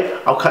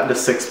souffle, I'll cut into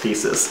 6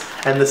 pieces.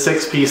 And the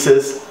 6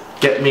 pieces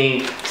get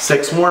me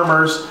 6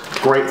 warmers,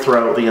 great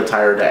throw the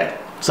entire day.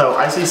 So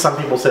I see some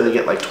people say they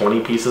get like 20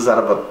 pieces out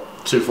of a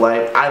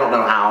souffle. I don't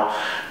know how,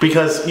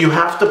 because you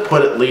have to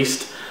put at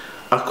least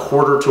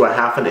 1/4 to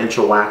 1/2 inch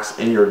of wax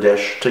in your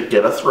dish to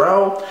get a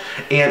throw.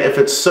 And if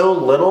it's so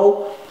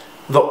little,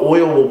 the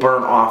oil will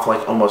burn off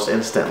like almost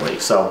instantly.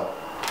 So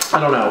I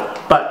don't know.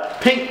 But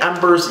Pink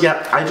Embers,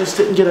 yeah, I just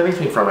didn't get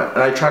anything from it.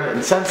 And I tried it in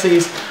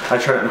Scentsies, I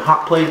tried it in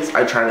hot plates,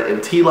 I tried it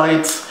in tea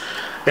lights.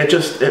 It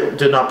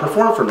did not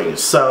perform for me.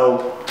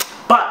 So,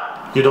 but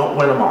you don't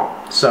win them all.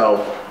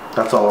 So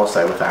that's all I'll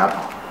say with that.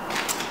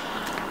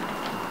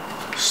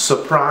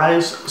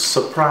 Surprise,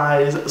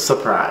 surprise,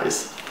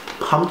 surprise.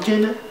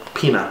 Pumpkin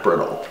peanut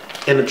brittle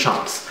in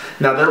chunks.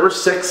 Now there were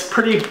 6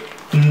 pretty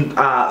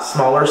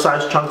smaller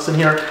size chunks in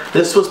here.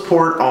 This was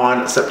poured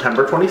on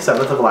September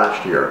 27th of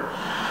last year.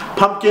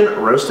 Pumpkin,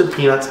 roasted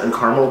peanuts, and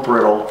caramel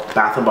brittle,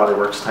 Bath & Body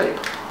Works type.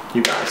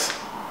 You guys,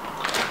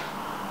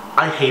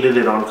 I hated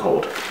it on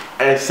cold.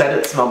 I said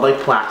it smelled like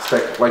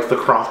plastic, like the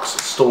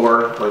Crocs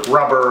store, like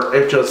rubber.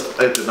 It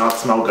did not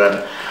smell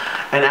good.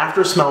 And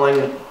after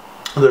smelling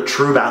the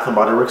true Bath &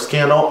 Body Works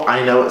candle,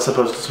 I know it's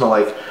supposed to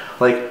smell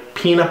like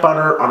peanut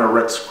butter on a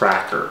Ritz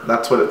cracker.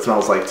 That's what it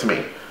smells like to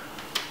me.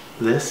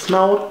 This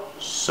smelled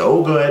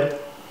so good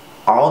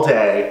all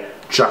day,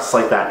 just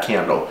like that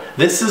candle.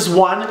 This is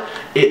one,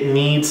 it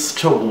needs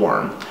to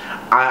warm.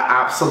 I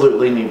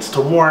absolutely needs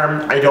to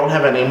warm. I don't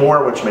have any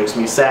more, which makes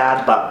me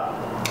sad, but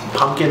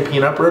pumpkin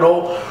peanut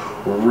brittle,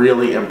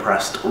 really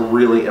impressed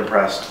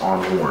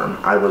on warm.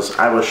 I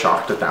was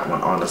shocked at that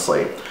one,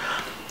 honestly.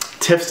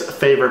 Tiff's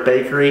Favorite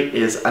Bakery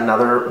is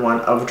another one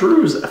of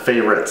Drew's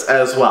favorites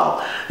as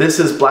well. This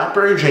is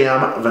blackberry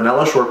jam,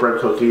 vanilla shortbread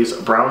cookies,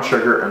 brown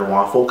sugar, and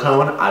waffle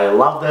cone. I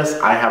love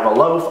this. I have a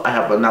loaf. I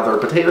have another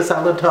potato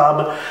salad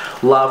tub.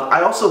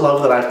 I also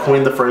love that I've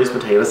coined the phrase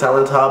potato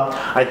salad tub.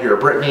 I hear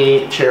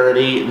Brittany,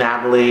 Charity,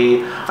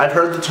 Natalie. I've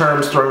heard the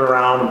terms thrown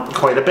around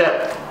quite a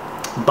bit,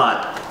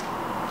 but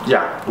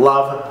yeah,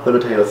 love the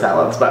potato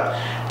salads.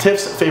 But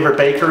Tiff's Favorite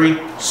Bakery,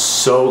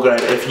 so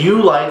good. If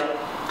you like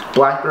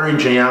blackberry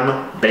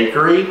jam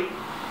bakery,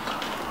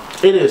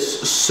 it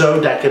is so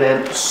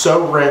decadent,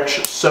 so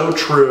rich, so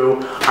true.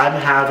 I'm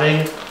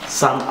having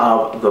some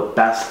of the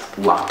best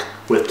luck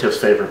with Tiff's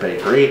Favorite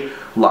Bakery.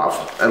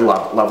 Love, and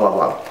love, love, love,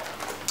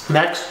 love.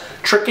 Next,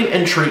 Trickin'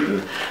 and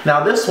Treatin'.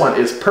 Now this one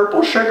is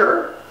purple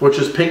sugar, which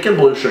is pink and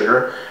blue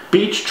sugar,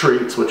 beach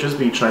treats, which is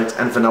beach nights,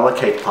 and vanilla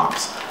cake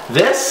pops.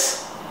 This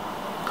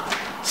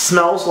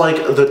smells like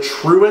the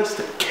truest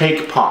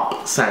cake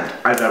pop scent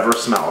I've ever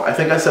smelled. I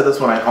think I said this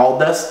when I hauled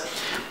this.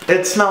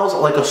 It smells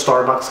like a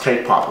Starbucks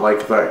cake pop,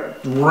 like the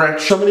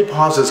rich. So many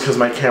pauses because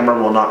my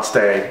camera will not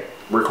stay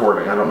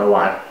recording. I don't know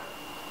why.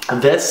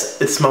 It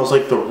smells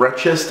like the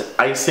richest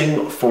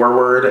icing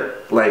forward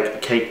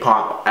like cake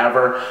pop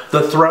ever.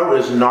 The throw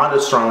is not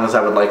as strong as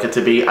I would like it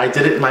to be. I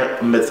did it in my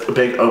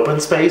big open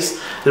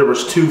space. There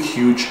was 2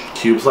 huge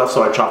cubes left,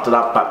 so I chopped it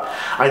up, but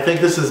I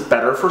think this is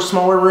better for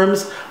smaller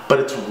rooms, but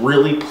it's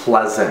really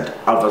pleasant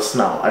of a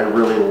smell. I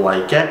really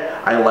like it.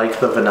 I like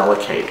the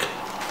vanilla cake.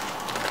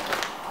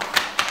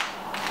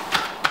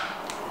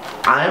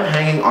 I'm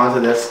hanging on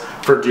to this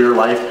for dear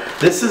life.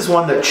 This is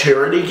one that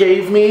Charity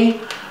gave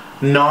me.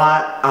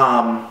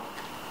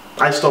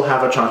 I still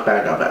have a chunk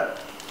bag of it.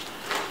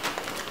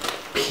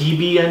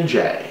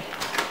 PB&J.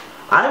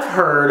 I've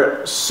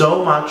heard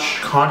so much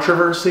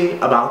controversy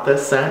about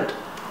this scent.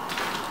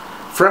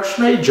 Fresh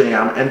made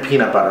jam and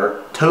peanut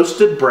butter,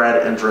 toasted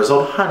bread and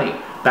drizzled honey.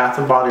 Bath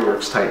 & Body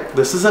Works type.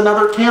 This is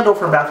another candle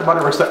from Bath &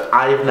 Body Works that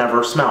I've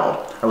never smelled.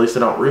 At least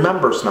I don't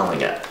remember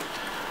smelling it.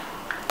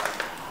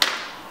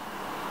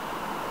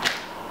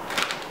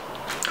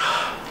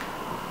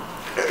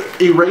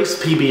 Erase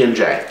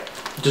PB&J.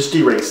 Just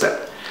erase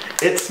it.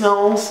 It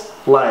smells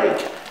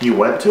like you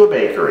went to a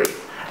bakery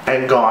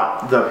and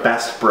got the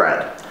best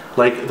bread.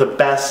 Like the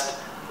best,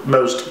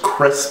 most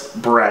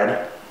crisp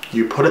bread.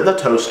 You put it in the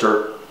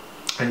toaster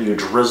and you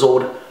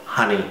drizzled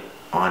honey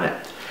on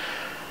it.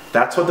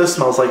 That's what this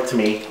smells like to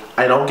me.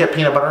 I don't get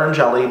peanut butter and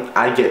jelly.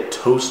 I get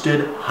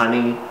toasted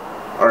honey,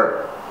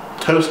 or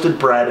toasted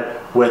bread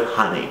with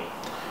honey.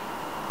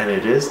 And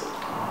it is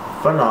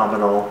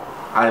phenomenal.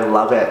 I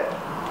love it.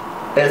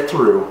 It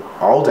through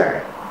all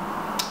day.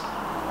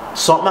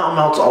 Salt Mountain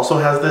Melts also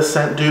has this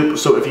scent dupe,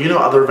 so if you know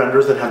other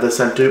vendors that have this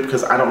scent dupe,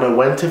 because I don't know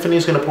when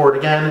Tiffany's going to pour it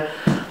again,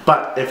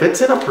 but if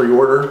it's in a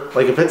pre-order,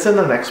 like if it's in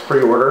the next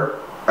pre-order,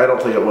 I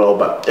don't think it will,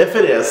 but if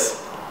it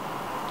is,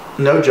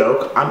 no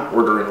joke, I'm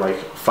ordering like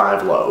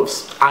 5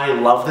 loaves. I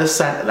love this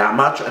scent that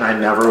much, and I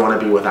never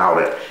want to be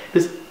without it. It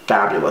is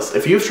fabulous.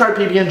 If you've tried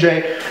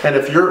PB&J, and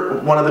if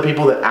you're one of the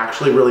people that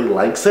actually really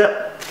likes it,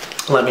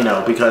 let me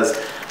know, because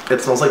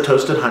it smells like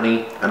toasted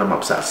honey, and I'm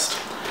obsessed.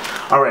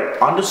 Alright,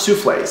 on to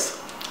souffles.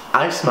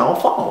 I smell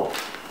fall.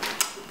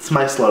 It's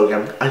my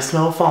slogan. I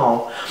smell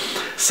fall.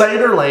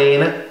 Cider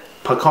Lane,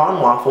 pecan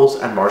waffles,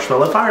 and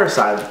marshmallow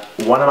fireside.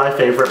 One of my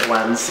favorite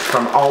blends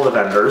from all the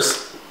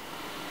vendors.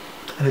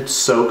 And it's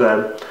so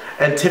good.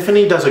 And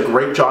Tiffany does a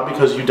great job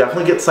because you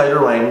definitely get Cider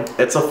Lane.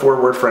 It's a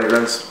 4-word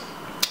fragrance.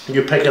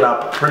 You pick it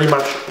up pretty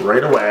much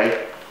right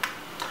away.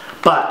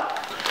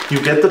 But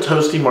you get the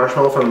toasty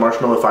marshmallow from the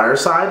marshmallow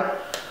fireside.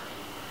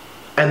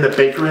 And the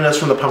bakeryness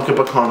from the pumpkin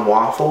pecan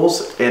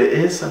waffles. It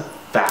is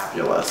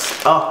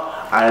fabulous.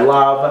 Oh, I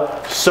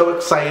love, so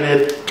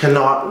excited,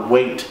 cannot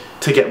wait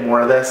to get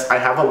more of this. I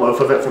have a loaf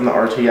of it from the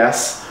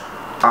RTS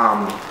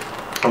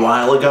a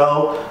while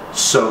ago.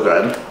 So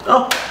good.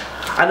 Oh,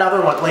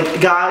 another one. Like,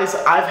 guys,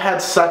 I've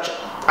had such,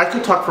 I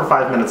could talk for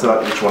 5 minutes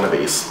about each one of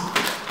these.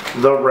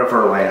 The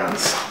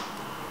Riverlands.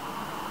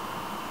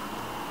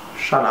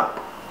 Shut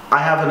up. I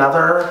have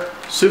another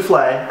souffle,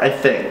 I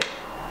think.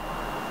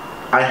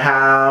 I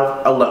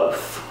have a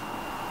loaf.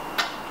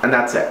 And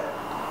that's it.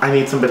 I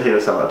need some potato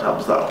salad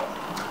tubs though.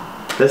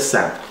 This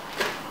scent.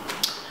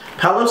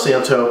 Palo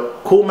Santo,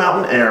 Cool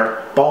Mountain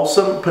Air,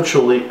 Balsam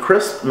Patchouli,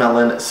 Crisp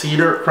Melon,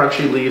 Cedar,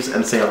 Crunchy Leaves,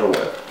 and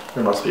Sandalwood.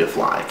 There must be a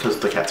fly because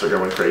the cats are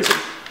going crazy.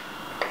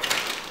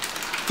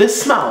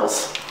 This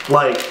smells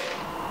like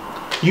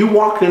You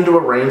walked into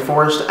a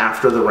rainforest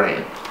after the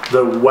rain.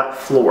 The wet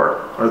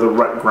floor, or the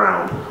wet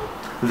ground,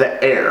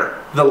 the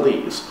air, the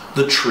leaves,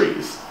 the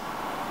trees,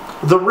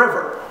 the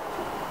river.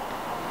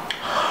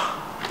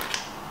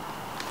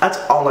 That's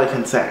all I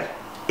can say.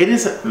 It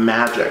is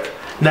magic.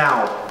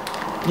 Now,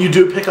 you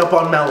do pick up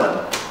on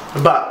melon,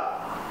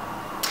 but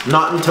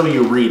not until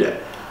you read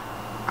it.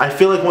 I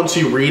feel like once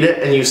you read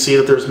it and you see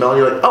that there's melon,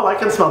 you're like, oh, I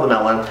can smell the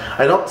melon.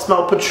 I don't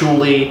smell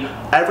patchouli.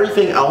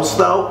 Everything else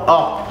though,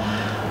 oh,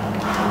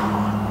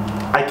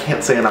 I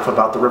can't say enough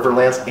about the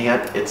Riverlands,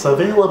 and it's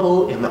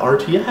available in the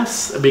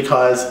RTS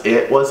because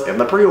it was in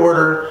the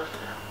pre-order.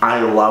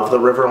 I love the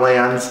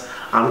Riverlands.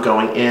 I'm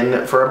going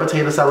in for a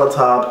potato salad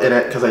tub in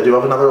it because I do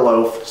have another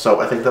loaf, so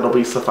I think that'll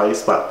be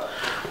suffice, but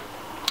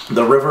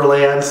the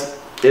Riverlands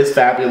is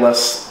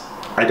fabulous.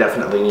 I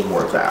definitely need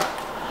more of that.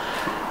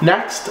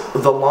 Next,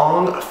 The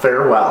Long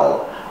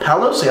Farewell.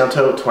 Palo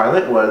Santo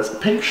Twilight Woods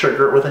Pink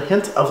Sugar with a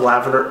hint of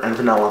lavender and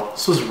vanilla.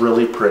 This was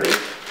really pretty.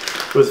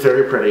 It was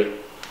very pretty.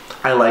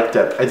 I liked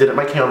it. I did it in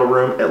my candle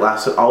room. It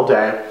lasted all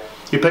day.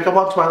 You pick up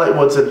on Twilight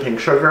Woods and Pink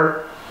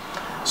Sugar.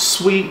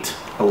 Sweet,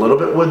 a little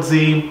bit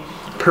woodsy,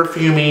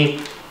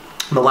 perfumey.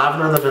 The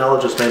lavender and the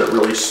vanilla just made it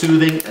really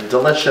soothing and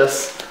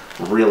delicious.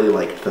 Really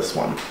liked this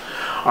one.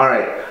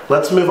 Alright,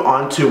 let's move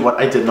on to what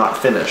I did not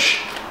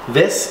finish.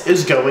 This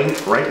is going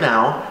right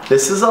now.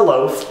 This is a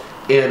loaf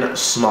in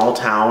Small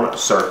Town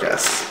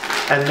Circus.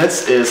 And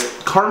this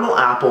is caramel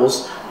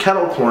apples,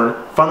 kettle corn,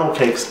 funnel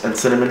cakes, and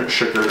cinnamon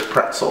sugared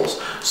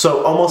pretzels.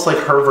 So almost like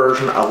her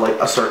version of like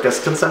a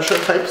circus concession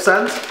type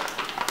scent.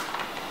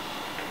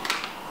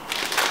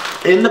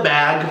 In the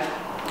bag,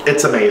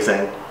 it's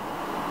amazing.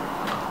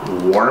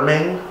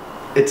 Warming,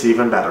 it's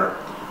even better.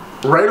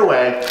 Right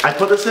away, I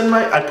put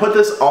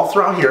this all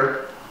throughout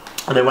here,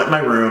 and I went in my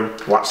room,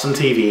 watched some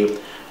TV,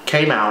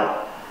 came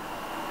out.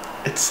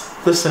 It's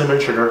the cinnamon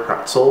sugar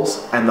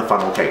pretzels and the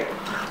funnel cake.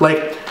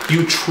 Like,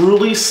 you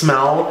truly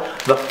smell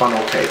the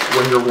funnel cake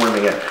when you're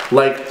warming it.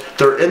 Like,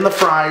 they're in the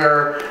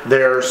fryer,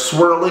 they're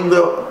swirling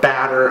the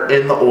batter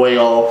in the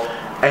oil,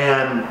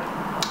 and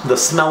the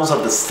smells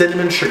of the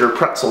cinnamon sugar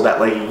pretzel, that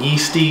like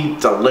yeasty,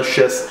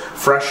 delicious,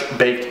 fresh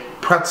baked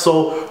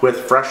pretzel with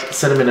fresh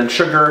cinnamon and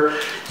sugar.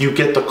 You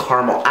get the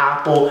caramel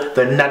apple,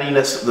 the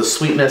nuttiness, the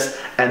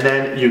sweetness, and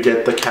then you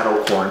get the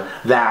kettle corn.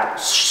 That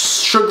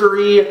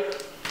sugary,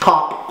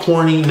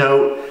 popcorny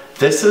note.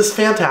 This is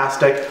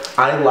fantastic.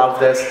 I love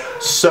this.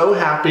 So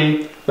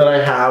happy that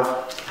I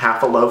have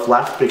half a loaf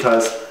left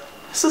because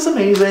this is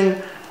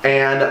amazing.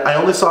 And I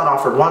only saw it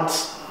offered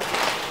once.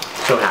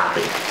 So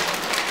happy.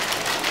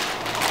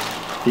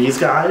 These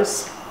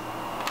guys,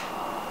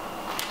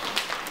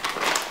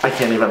 I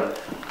can't even.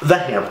 The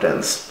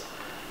Hamptons.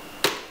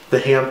 The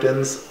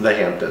Hamptons, the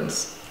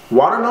Hamptons.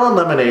 Watermelon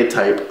lemonade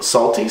type,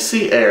 salty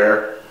sea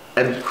air,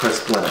 and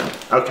crisp linen.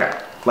 Okay,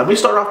 let me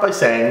start off by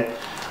saying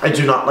I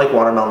do not like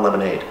watermelon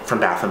lemonade from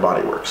Bath &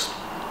 Body Works.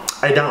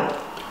 I don't.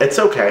 It's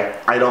okay.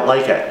 I don't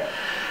like it.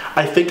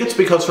 I think it's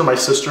because for my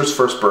sister's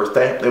first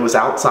birthday, it was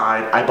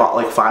outside. I bought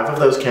like 5 of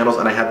those candles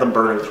and I had them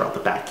burning throughout the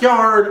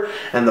backyard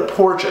and the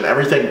porch and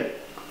everything.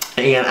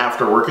 And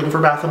after working for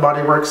Bath &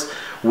 Body Works,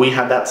 we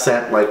had that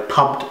scent like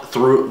pumped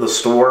through the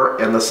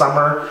store in the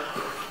summer.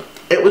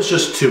 It was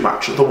just too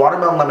much. The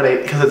watermelon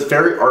lemonade, because it's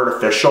very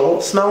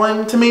artificial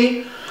smelling to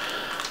me,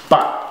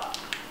 but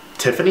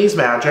Tiffany's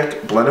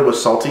Magic blended with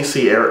salty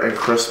sea air and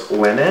crisp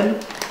linen,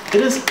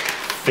 it is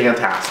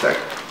fantastic.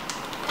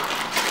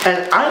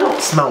 And I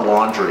don't smell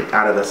laundry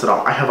out of this at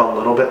all. I have a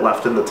little bit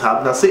left in the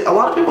tub. Now see, a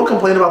lot of people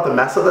complain about the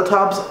mess of the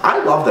tubs.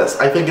 I love this.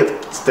 I think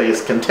it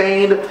stays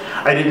contained.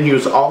 I didn't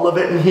use all of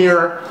it in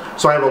here,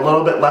 so I have a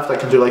little bit left I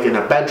can do like in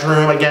a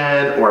bedroom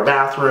again or a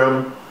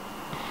bathroom.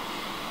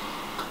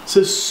 This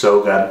is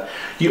so good.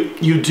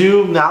 You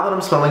do, now that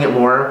I'm smelling it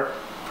more,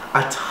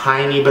 a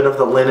tiny bit of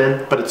the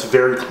linen, but it's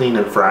very clean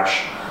and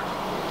fresh.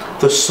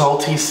 The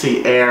salty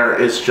sea air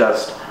is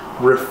just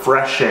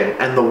refreshing,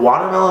 and the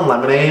watermelon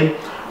lemonade,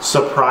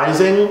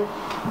 surprising,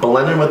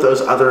 blended with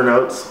those other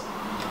notes,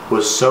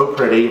 was so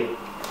pretty.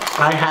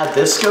 I had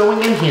this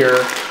going in here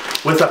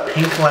with a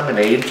pink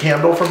lemonade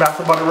candle from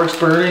Bath & Body Works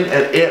burning,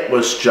 and it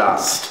was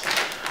just,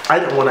 I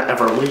didn't want to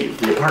ever leave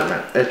the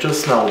apartment. It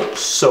just smelled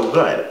so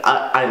good.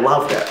 I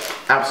loved it,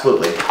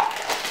 absolutely.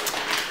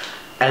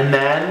 And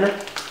then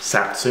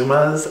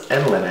Satsumas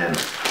and linen.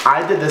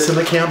 I did this in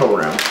the candle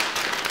room,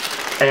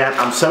 and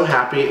I'm so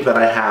happy that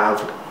I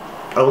have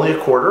only a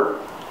quarter.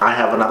 I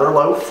have another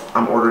loaf.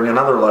 I'm ordering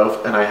another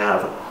loaf, and I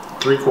have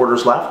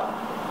 3/4 left.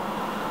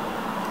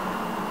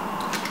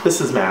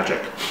 This is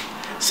magic.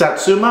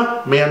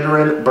 Satsuma,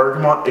 mandarin,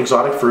 bergamot,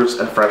 exotic fruits,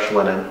 and fresh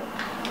linen.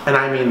 And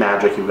I mean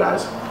magic, you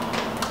guys.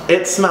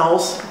 It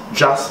smells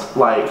just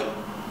like,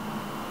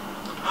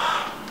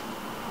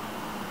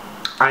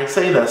 I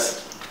say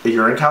this, if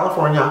you're in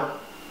California,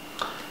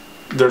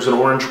 there's an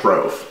orange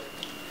grove,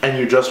 and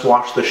you just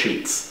wash the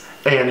sheets,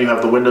 and you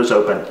have the windows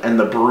open, and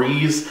the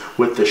breeze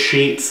with the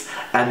sheets,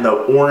 and the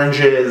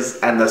oranges,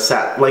 and the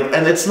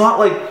and it's not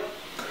like,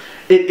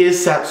 it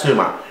is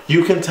Satsuma.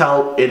 You can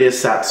tell it is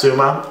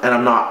Satsuma, and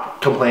I'm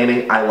not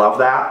complaining, I love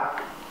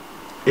that.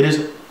 It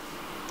is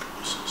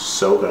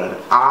so good.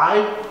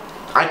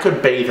 I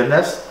could bathe in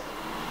this.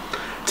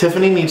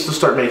 Tiffany needs to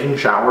start making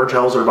shower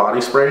gels or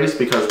body sprays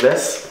because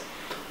this,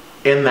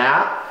 in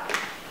that,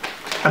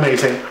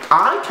 amazing.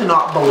 I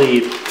cannot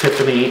believe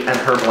Tiffany and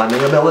her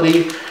blending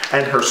ability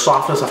and her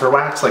softness of her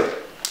wax. Like,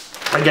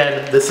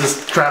 again, this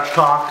is trash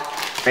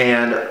talk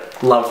and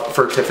love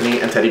for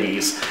Tiffany and Teddy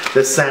B's.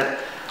 This scent,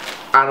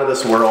 out of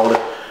this world.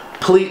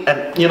 Please,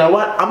 and you know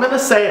what? I'm gonna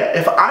say it.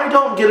 If I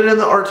don't get it in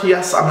the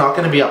RTS, I'm not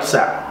gonna be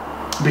upset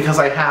because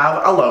I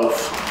have a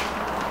loaf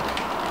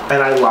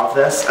and I love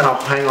this and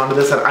I'll hang on to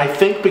this. And I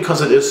think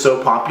because it is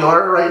so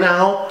popular right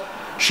now,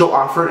 she'll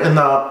offer it in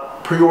the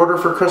pre-order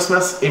for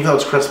Christmas. Even though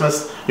it's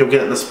Christmas, you'll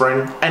get it in the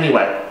spring.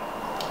 Anyway,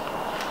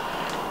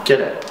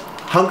 get it.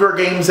 Hunger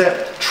Games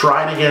it.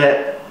 Try to get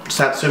it.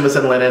 Satsumas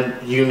and linen.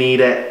 You need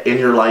it in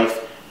your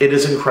life. It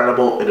is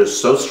incredible. It is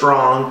so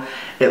strong.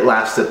 It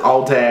lasted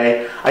all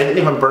day. I didn't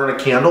even burn a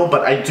candle,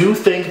 but I do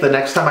think the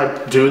next time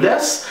I do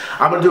this,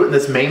 I'm gonna do it in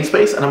this main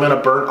space and I'm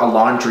gonna burn a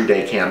laundry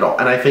day candle.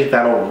 And I think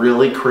that'll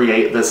really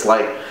create this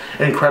like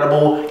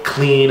incredible,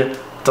 clean,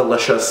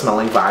 delicious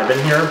smelling vibe in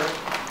here.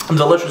 And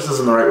delicious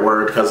isn't the right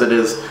word because it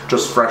is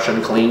just fresh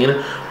and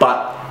clean,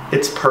 but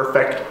it's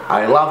perfect.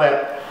 I love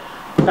it.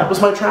 That was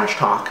my trash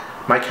talk.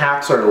 My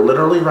cats are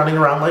literally running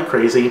around like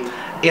crazy.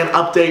 And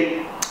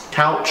update,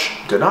 couch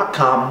did not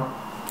come.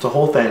 It's a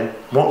whole thing.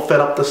 Won't fit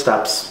up the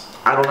steps.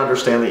 I don't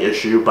understand the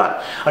issue,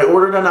 but I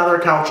ordered another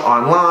couch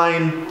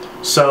online,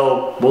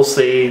 so we'll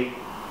see.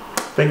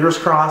 Fingers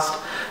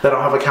crossed that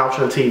I'll have a couch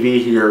and a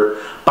TV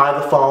here by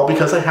the fall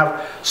because I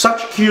have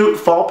such cute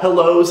fall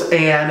pillows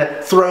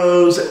and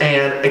throws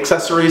and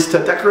accessories to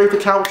decorate the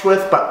couch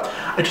with, but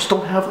I just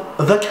don't have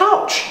the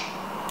couch.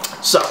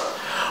 So,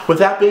 with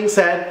that being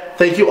said,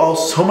 thank you all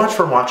so much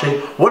for watching.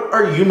 What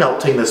are you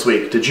melting this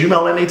week? Did you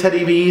melt any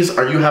Teddy B's?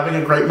 Are you having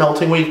a great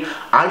melting week?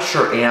 I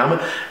sure am.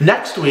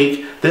 Next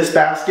week, this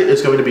basket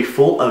is going to be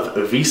full of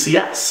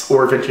VCS,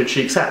 or Vintage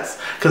Chic Scents,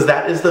 because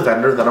that is the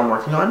vendor that I'm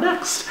working on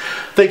next.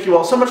 Thank you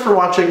all so much for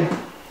watching.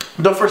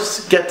 Don't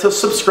forget to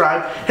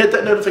subscribe, hit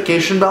that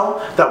notification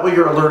bell. That way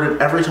you're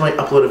alerted every time I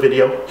upload a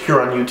video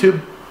here on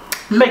YouTube.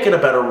 Make it a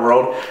better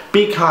world.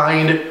 Be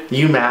kind.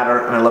 You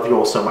matter. And I love you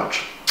all so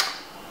much.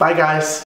 Bye, guys.